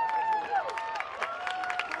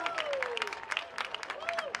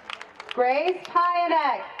 Grace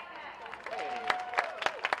Pyanek.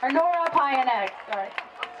 Or Nora Pyanek, sorry.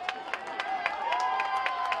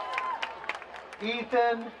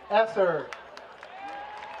 Ethan Esser.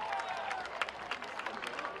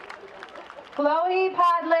 Chloe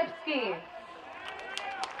Podlipsky.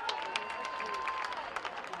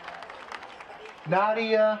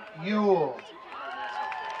 Nadia Ewell.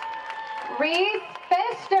 Reese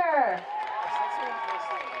Pfister.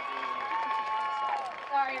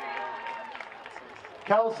 Sorry, Reese.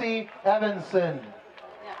 Kelsey Evanson.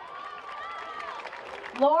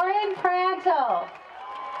 Lauren Prantle.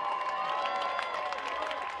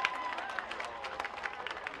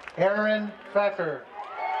 Aaron Fecker.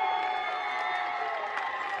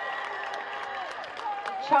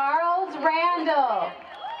 Charles Randall.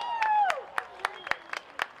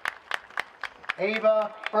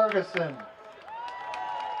 Ava Ferguson.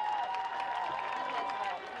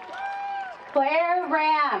 Claire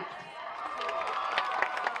Ramp.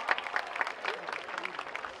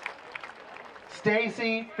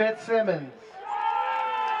 Stacy Fitzsimmons.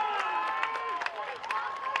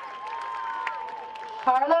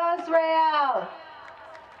 Carlos Real.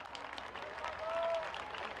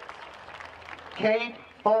 Kate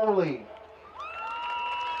Foley.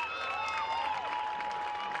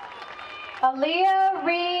 Aaliyah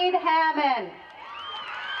Reed Hammond.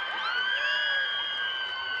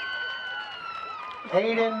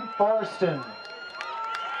 Aiden Forston.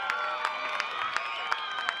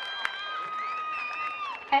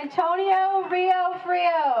 Antonio Rio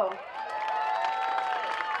Frio.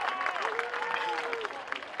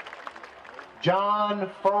 John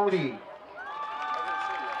Fody.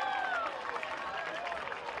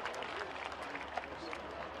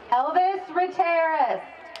 Elvis Reteris.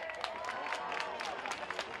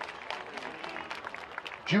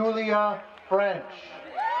 Julia French.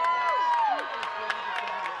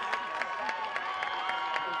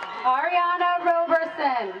 Ariana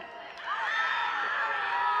Roberson.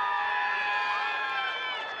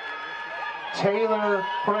 Taylor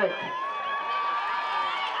Frick.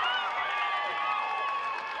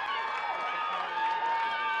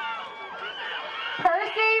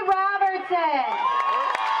 Percy Robertson.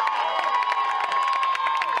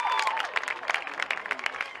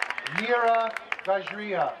 Mira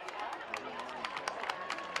Gajria.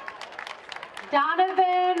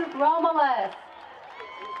 Donovan Romulus.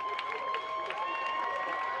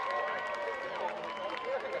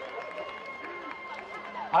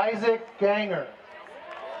 Isaac Ganger.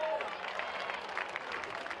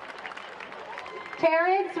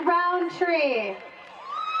 Terrence Roundtree.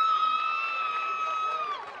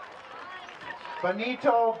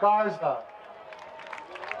 Benito Garza.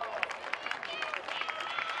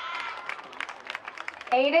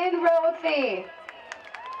 Aiden Rothy.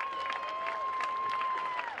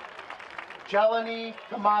 Jelani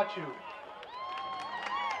Camacho.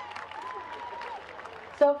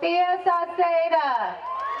 Sophia Sauceda.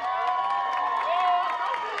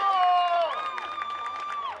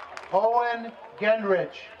 Owen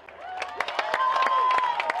Genrich.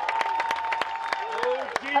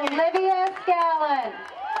 Olivia Scallon.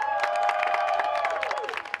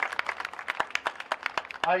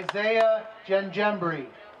 Isaiah Genjembri.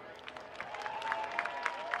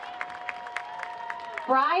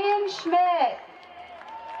 Brian Schmidt.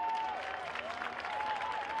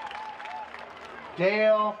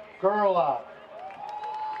 Dale Gerlach.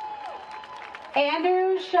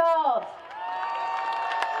 Andrew Schultz.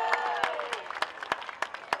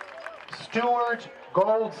 Stuart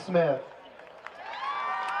Goldsmith.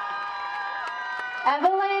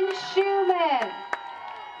 Evelyn Schumann.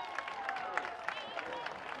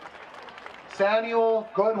 Samuel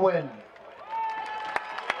Goodwin.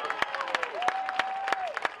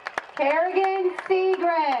 Kerrigan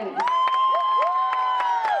Segrin.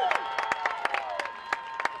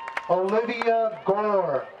 Olivia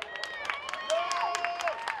Gore.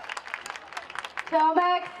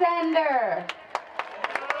 Tomac Sender.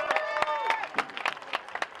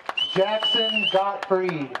 Jackson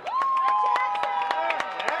Gottfried.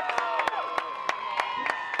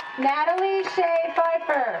 Natalie Shea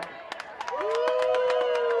Pfeiffer.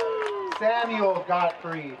 Samuel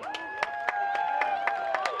Gottfried.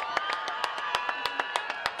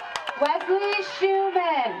 Wesley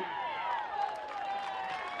Schumann.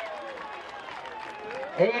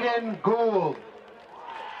 Aiden Gould.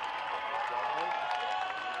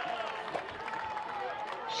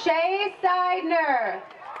 Shay Seidner.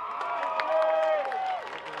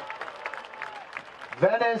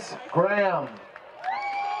 Venice Graham.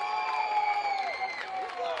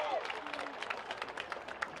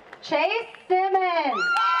 Chase Simmons.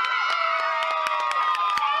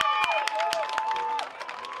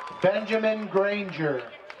 Benjamin Granger.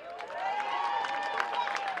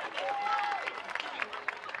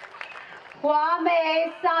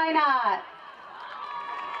 Kwame Sinat.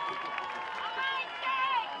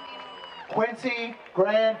 Quincy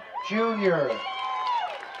Grant Jr.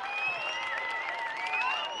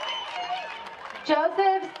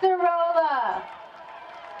 Joseph Cirola.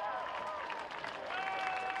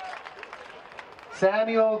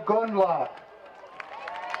 Samuel Gunlock.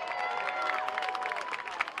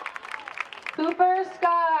 Cooper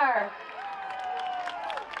Scar.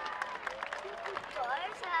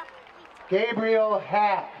 Gabriel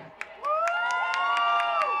Hack.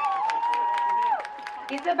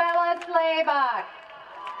 Isabella Slayback.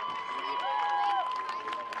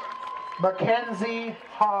 Mackenzie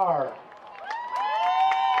Haar.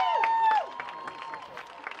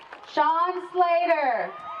 Sean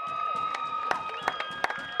Slater.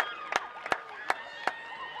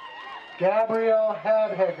 Gabrielle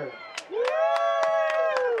Hadheger.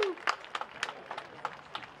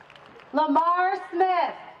 Lamar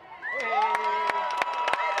Smith.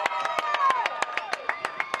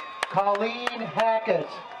 Colleen Hackett.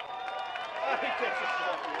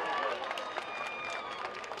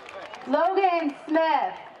 Logan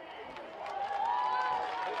Smith.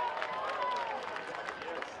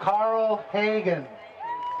 Carl Hagan.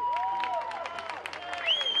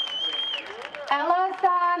 Ella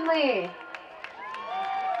Sonley.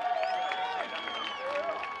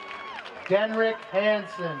 Denrick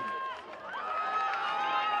Hansen.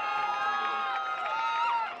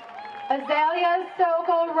 Azalea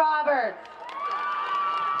Sokol Roberts.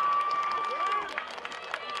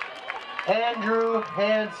 Andrew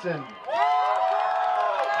Hansen.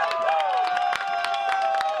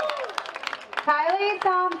 Kylie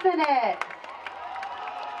Thompsonet.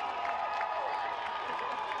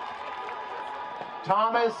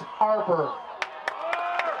 Thomas Harper.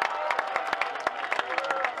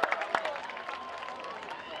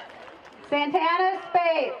 Santana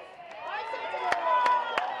Spates.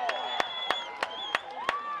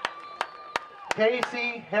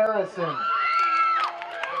 Casey Harrison.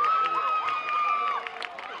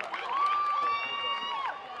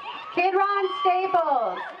 Kidron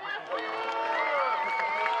Staples.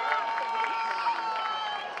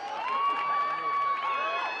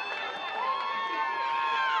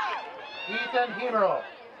 Ethan Hemero.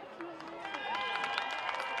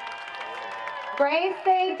 Grace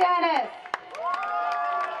St. Dennis.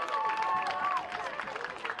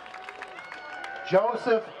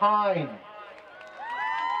 Joseph Hine.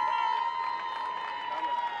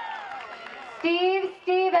 Steve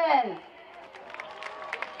Stevens.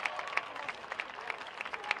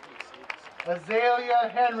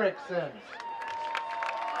 Azalea Henriksen.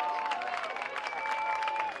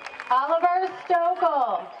 Oliver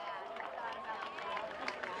Stokel.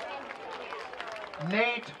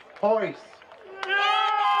 Nate Hoyce.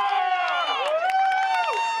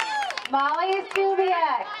 Molly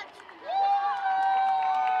Subiak.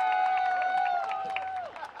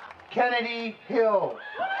 Kennedy Hill.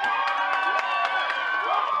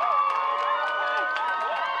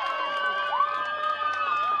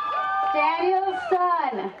 Daniel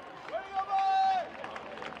Sun.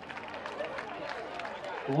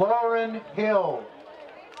 Lauren Hill.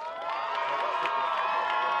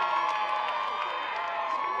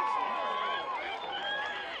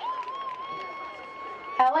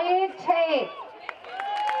 Elliot Tate.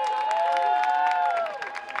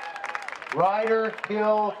 Ryder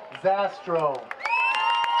Hill Zastro.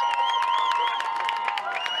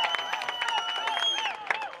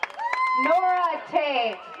 Nora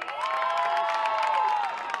Tate.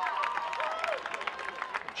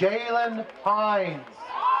 Jalen Hines.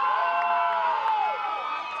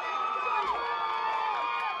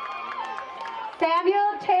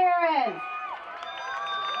 Samuel Terrence.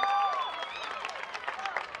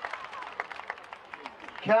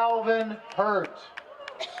 Calvin Hurt.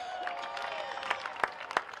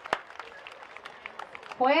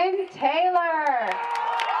 Quinn Taylor.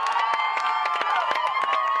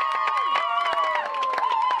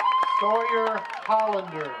 Sawyer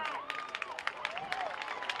Hollander.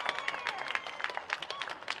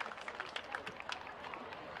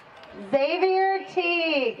 Xavier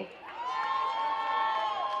Teague.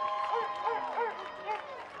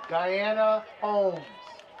 Diana Holmes.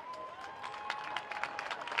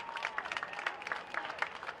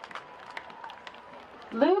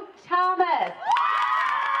 Luke Thomas.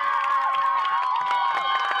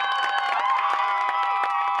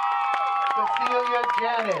 Cecilia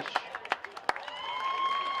Janish.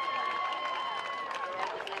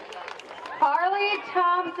 Carly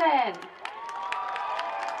Thompson.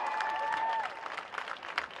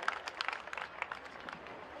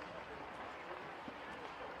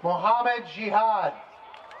 Mohammed Jihad.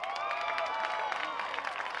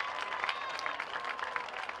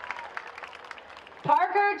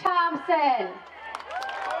 Parker Thompson.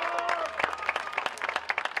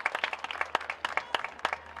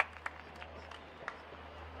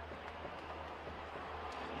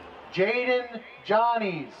 Jaden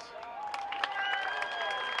Johnnies.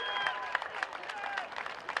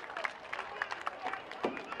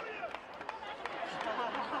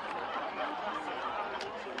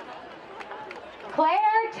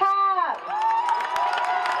 Claire Top.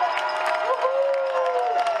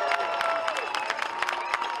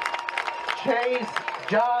 Chase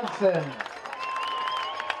Johnson.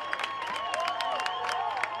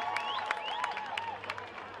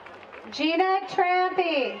 Gina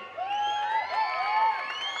Trampy.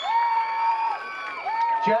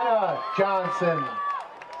 Jenna Johnson.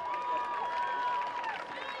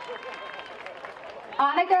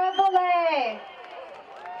 Annika Valet.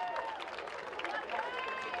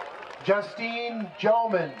 Justine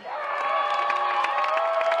Joman.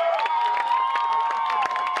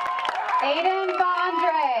 Aiden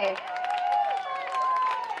Bondre.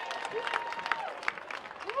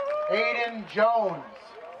 Aiden Jones.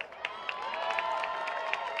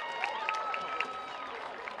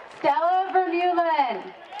 Stella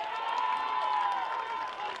Vermeulen.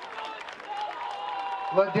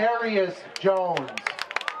 Ladarius Jones.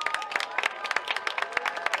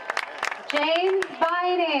 James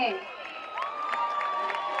Vining.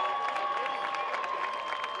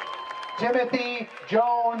 Timothy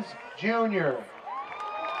Jones Jr.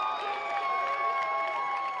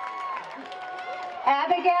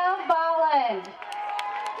 Abigail Bolland.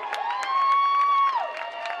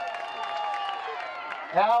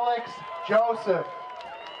 Alex Joseph.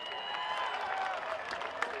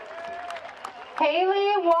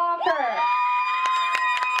 Haley Walker.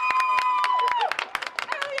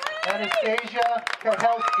 Anastasia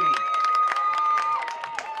Kahelski.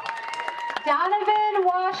 Donovan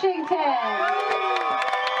Washington.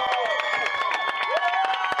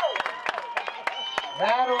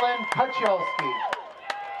 Madeline Kuchelski.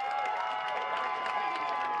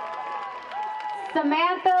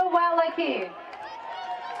 Samantha Wellicke.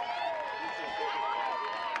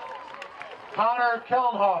 Connor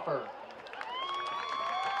Kelnhofer.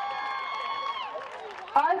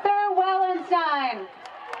 Arthur Wellenstein.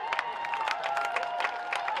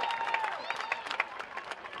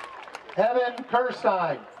 Evan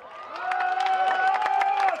Kirstein.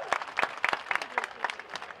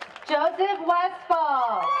 Joseph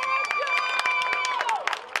Westfall.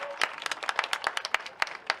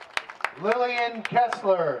 Lillian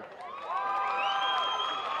Kessler.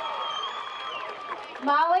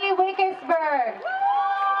 Molly Wickesberg.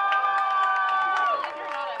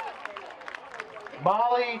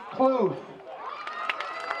 Molly Kluth.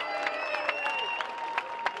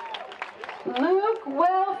 Luke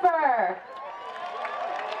Wilfer.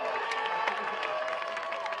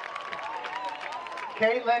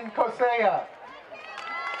 Caitlin Kosea.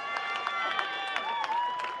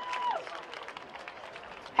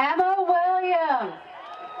 Emma Williams.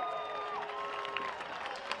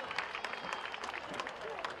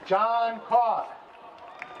 John Koch.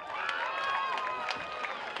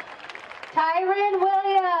 Tyron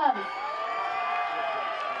Williams.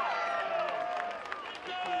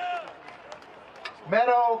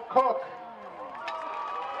 Meadow Cook.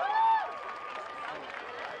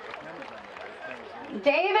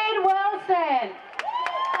 David Wilson.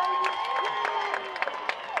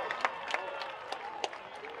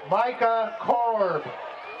 Micah Korb.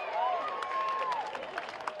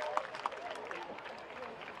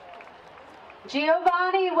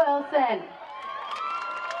 Giovanni Wilson.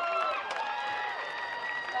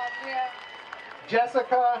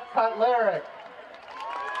 Jessica Kotlerick.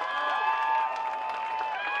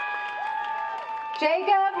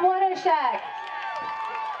 Jacob Wonishek.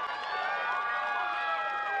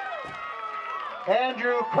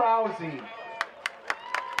 Andrew Krause.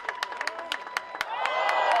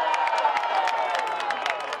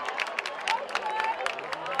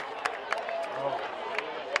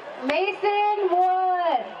 Mason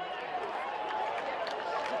Wood.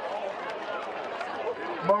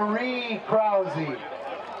 Marie Krause.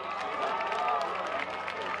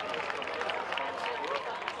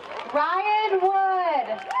 Ryan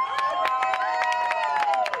Wood.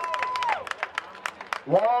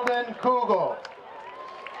 Walden Kugel.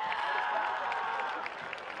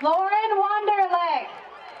 Lauren Wonderlick.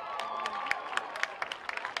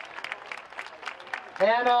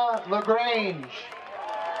 Anna LaGrange.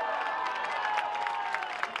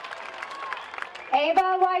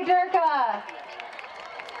 Ava Wyderka.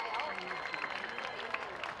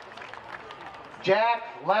 Jack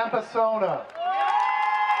Lampasona.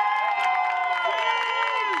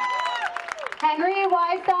 Henry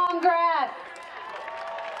Wysong Grass.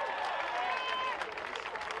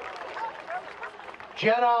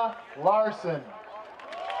 Jenna Larson.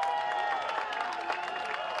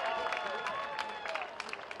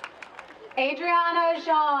 Adriana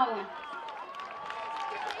Zhang.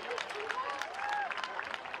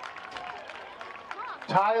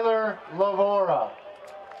 Tyler Lavora.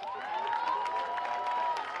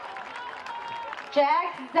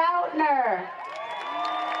 Jack Zoutner.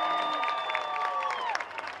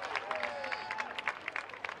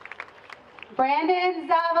 Brandon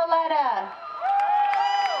Zavaleta.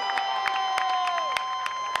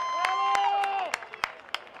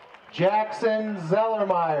 Jackson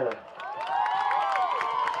Zellermeyer.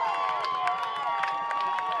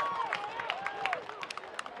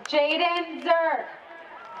 Jaden Zerk.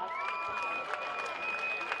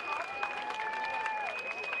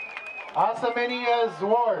 Asaminia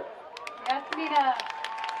Zwart. Yasmina.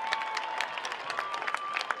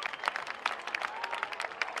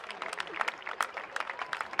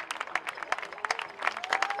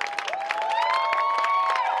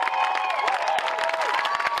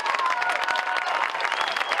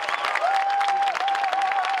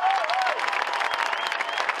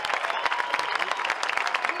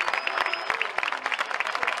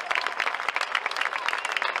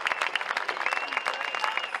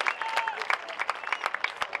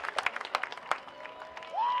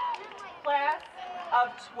 of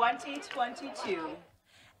 2022.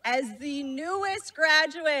 As the newest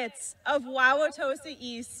graduates of Wauwatosa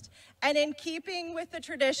East, and in keeping with the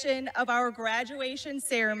tradition of our graduation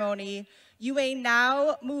ceremony, you may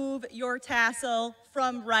now move your tassel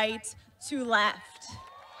from right to left.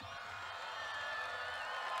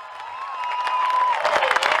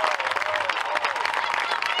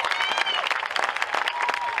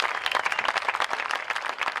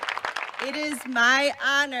 It is my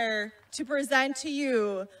honor to present to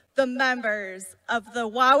you the members of the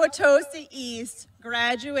Wauwatosa East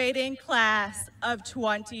graduating class of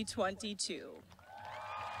 2022.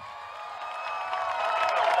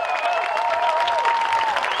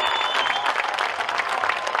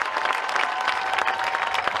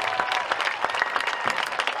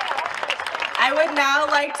 I would now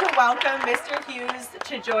like to welcome Mr. Hughes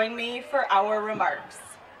to join me for our remarks.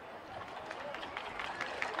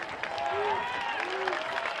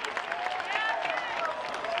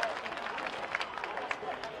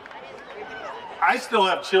 I still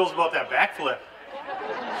have chills about that backflip.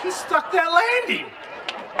 He stuck that landing.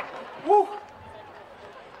 Woo.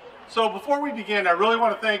 So before we begin, I really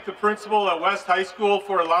want to thank the principal at West High School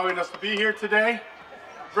for allowing us to be here today.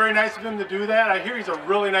 Very nice of him to do that. I hear he's a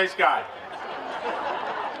really nice guy.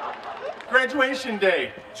 Graduation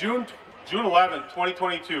Day, June 11th,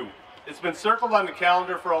 2022. It's been circled on the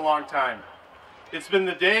calendar for a long time. It's been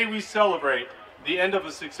the day we celebrate the end of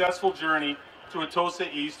a successful journey to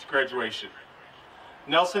Wauwatosa East graduation.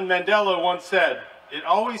 Nelson Mandela once said, "It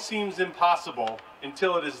always seems impossible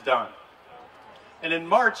until it is done." And in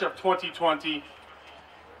March of 2020,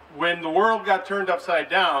 when the world got turned upside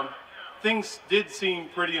down, things did seem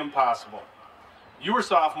pretty impossible. You were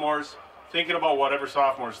sophomores, thinking about whatever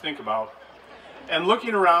sophomores think about, and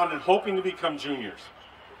looking around and hoping to become juniors.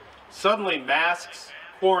 Suddenly, masks,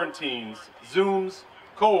 quarantines, Zooms,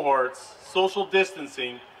 cohorts, social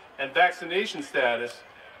distancing, and vaccination status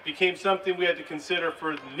became something we had to consider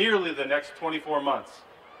for nearly the next 24 months.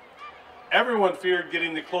 Everyone feared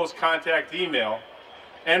getting the close contact email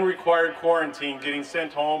and required quarantine getting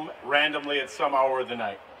sent home randomly at some hour of the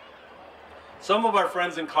night. Some of our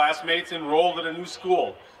friends and classmates enrolled at a new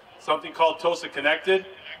school, something called Tosa Connected,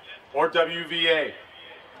 or WVA,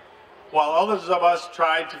 while others of us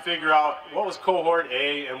tried to figure out what was cohort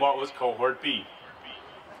A and what was cohort B.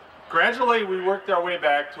 Gradually, we worked our way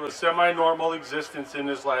back to a semi-normal existence in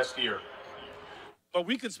this last year. But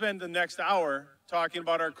we could spend the next hour talking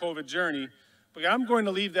about our COVID journey, but I'm going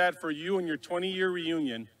to leave that for you and your 20-year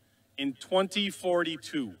reunion in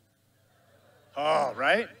 2042. Oh,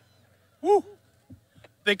 right? Woo!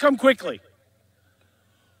 They come quickly.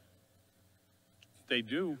 They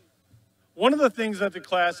do. One of the things that the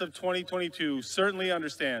class of 2022 certainly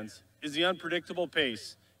understands is the unpredictable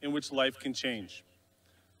pace in which life can change.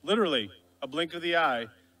 Literally, a blink of the eye,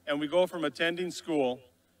 and we go from attending school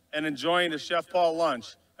and enjoying a Chef Paul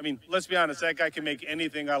lunch. I mean, let's be honest, that guy can make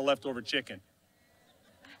anything out of leftover chicken.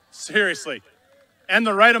 Seriously. And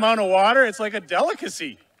the right amount of water, it's like a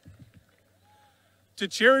delicacy. To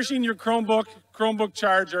cherishing your Chromebook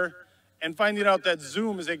charger, and finding out that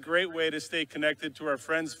Zoom is a great way to stay connected to our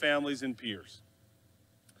friends, families, and peers.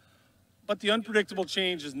 But the unpredictable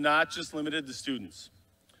change is not just limited to students.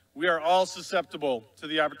 We are all susceptible to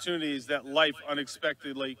the opportunities that life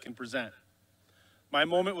unexpectedly can present. My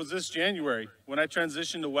moment was this January when I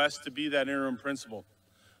transitioned to West to be that interim principal.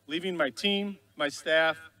 Leaving my team, my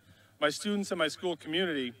staff, my students, and my school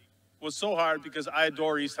community was so hard because I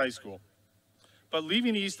adore East High School. But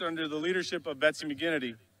leaving East under the leadership of Betsy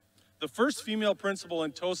McGinnity, the first female principal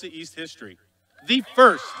in Tosa East history, the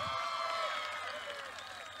first,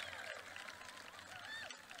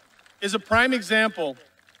 is a prime example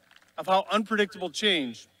of how unpredictable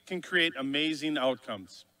change can create amazing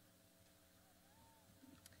outcomes.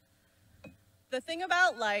 The thing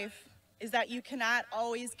about life is that you cannot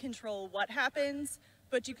always control what happens,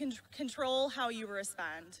 but you can control how you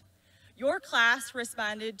respond. Your class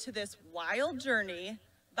responded to this wild journey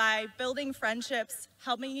by building friendships,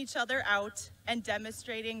 helping each other out, and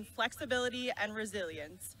demonstrating flexibility and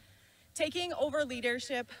resilience. Taking over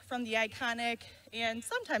leadership from the iconic and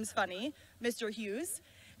sometimes funny Mr. Hughes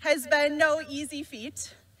has been no easy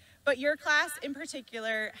feat, but your class in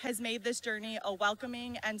particular has made this journey a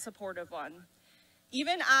welcoming and supportive one.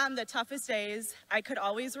 Even on the toughest days, I could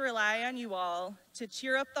always rely on you all to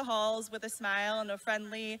cheer up the halls with a smile and a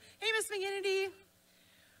friendly, "Hey, Miss McGinnity."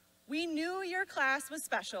 We knew your class was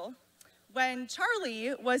special when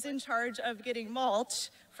Charlie was in charge of getting mulch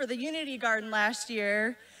for the Unity Garden last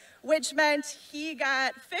year, which meant he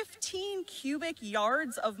got 15 cubic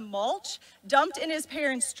yards of mulch dumped in his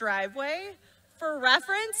parents' driveway For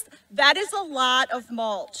reference, that is a lot of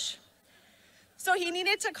mulch. So he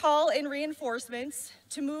needed to call in reinforcements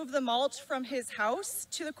to move the mulch from his house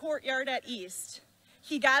to the courtyard at East.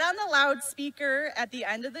 He got on the loudspeaker at the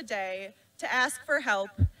end of the day to ask for help,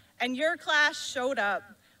 and your class showed up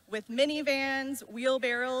with minivans,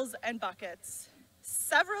 wheelbarrows, and buckets.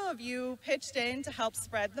 Several of you pitched in to help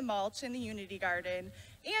spread the mulch in the Unity Garden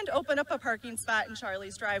and open up a parking spot in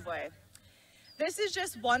Charlie's driveway. This is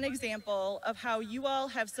just one example of how you all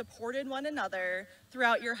have supported one another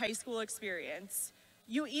throughout your high school experience.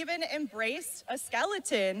 You even embraced a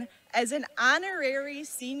skeleton as an honorary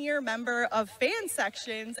senior member of fan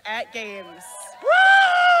sections at games.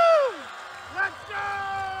 Woo! Let's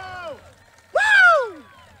go! Woo!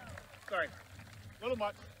 Sorry, a little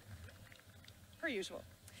much. Per usual.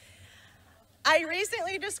 I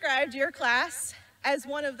recently described your class as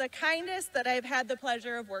one of the kindest that I've had the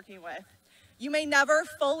pleasure of working with. You may never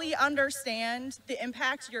fully understand the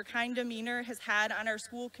impact your kind demeanor has had on our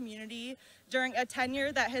school community during a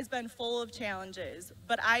tenure that has been full of challenges,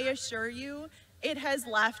 but I assure you, it has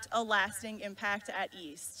left a lasting impact at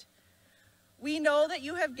East. We know that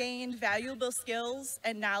you have gained valuable skills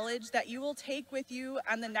and knowledge that you will take with you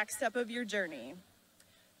on the next step of your journey.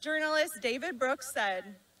 Journalist David Brooks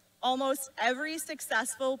said, "Almost every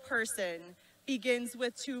successful person begins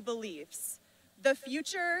with two beliefs. The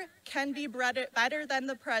future can be better than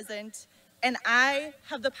the present, and I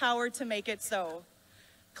have the power to make it so."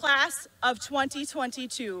 Class of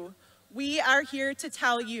 2022, we are here to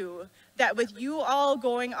tell you that with you all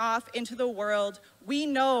going off into the world, we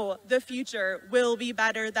know the future will be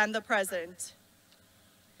better than the present.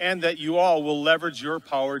 And that you all will leverage your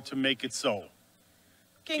power to make it so.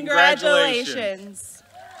 Congratulations.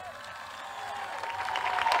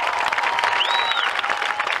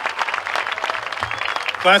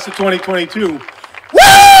 Class of 2022.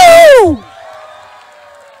 Woo!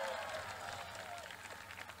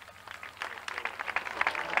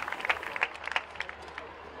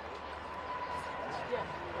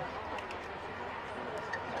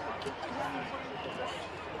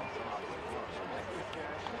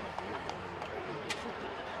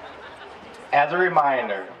 As a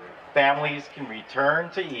reminder, families can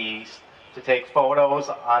return to East to take photos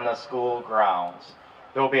on the school grounds.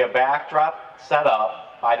 There will be a backdrop set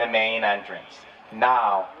up by the main entrance.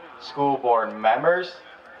 Now, school board members,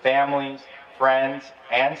 families, friends,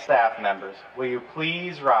 and staff members, will you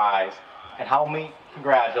please rise and help me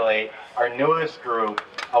congratulate our newest group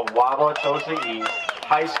of Wauwatosa East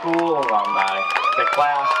High School alumni, the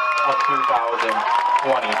class of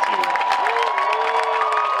 2022.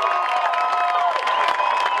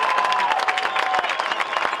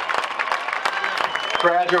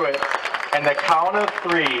 Graduates, and the count of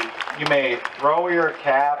three, you may throw your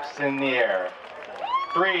caps in the air.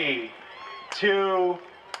 3, 2,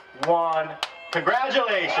 1,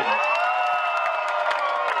 congratulations!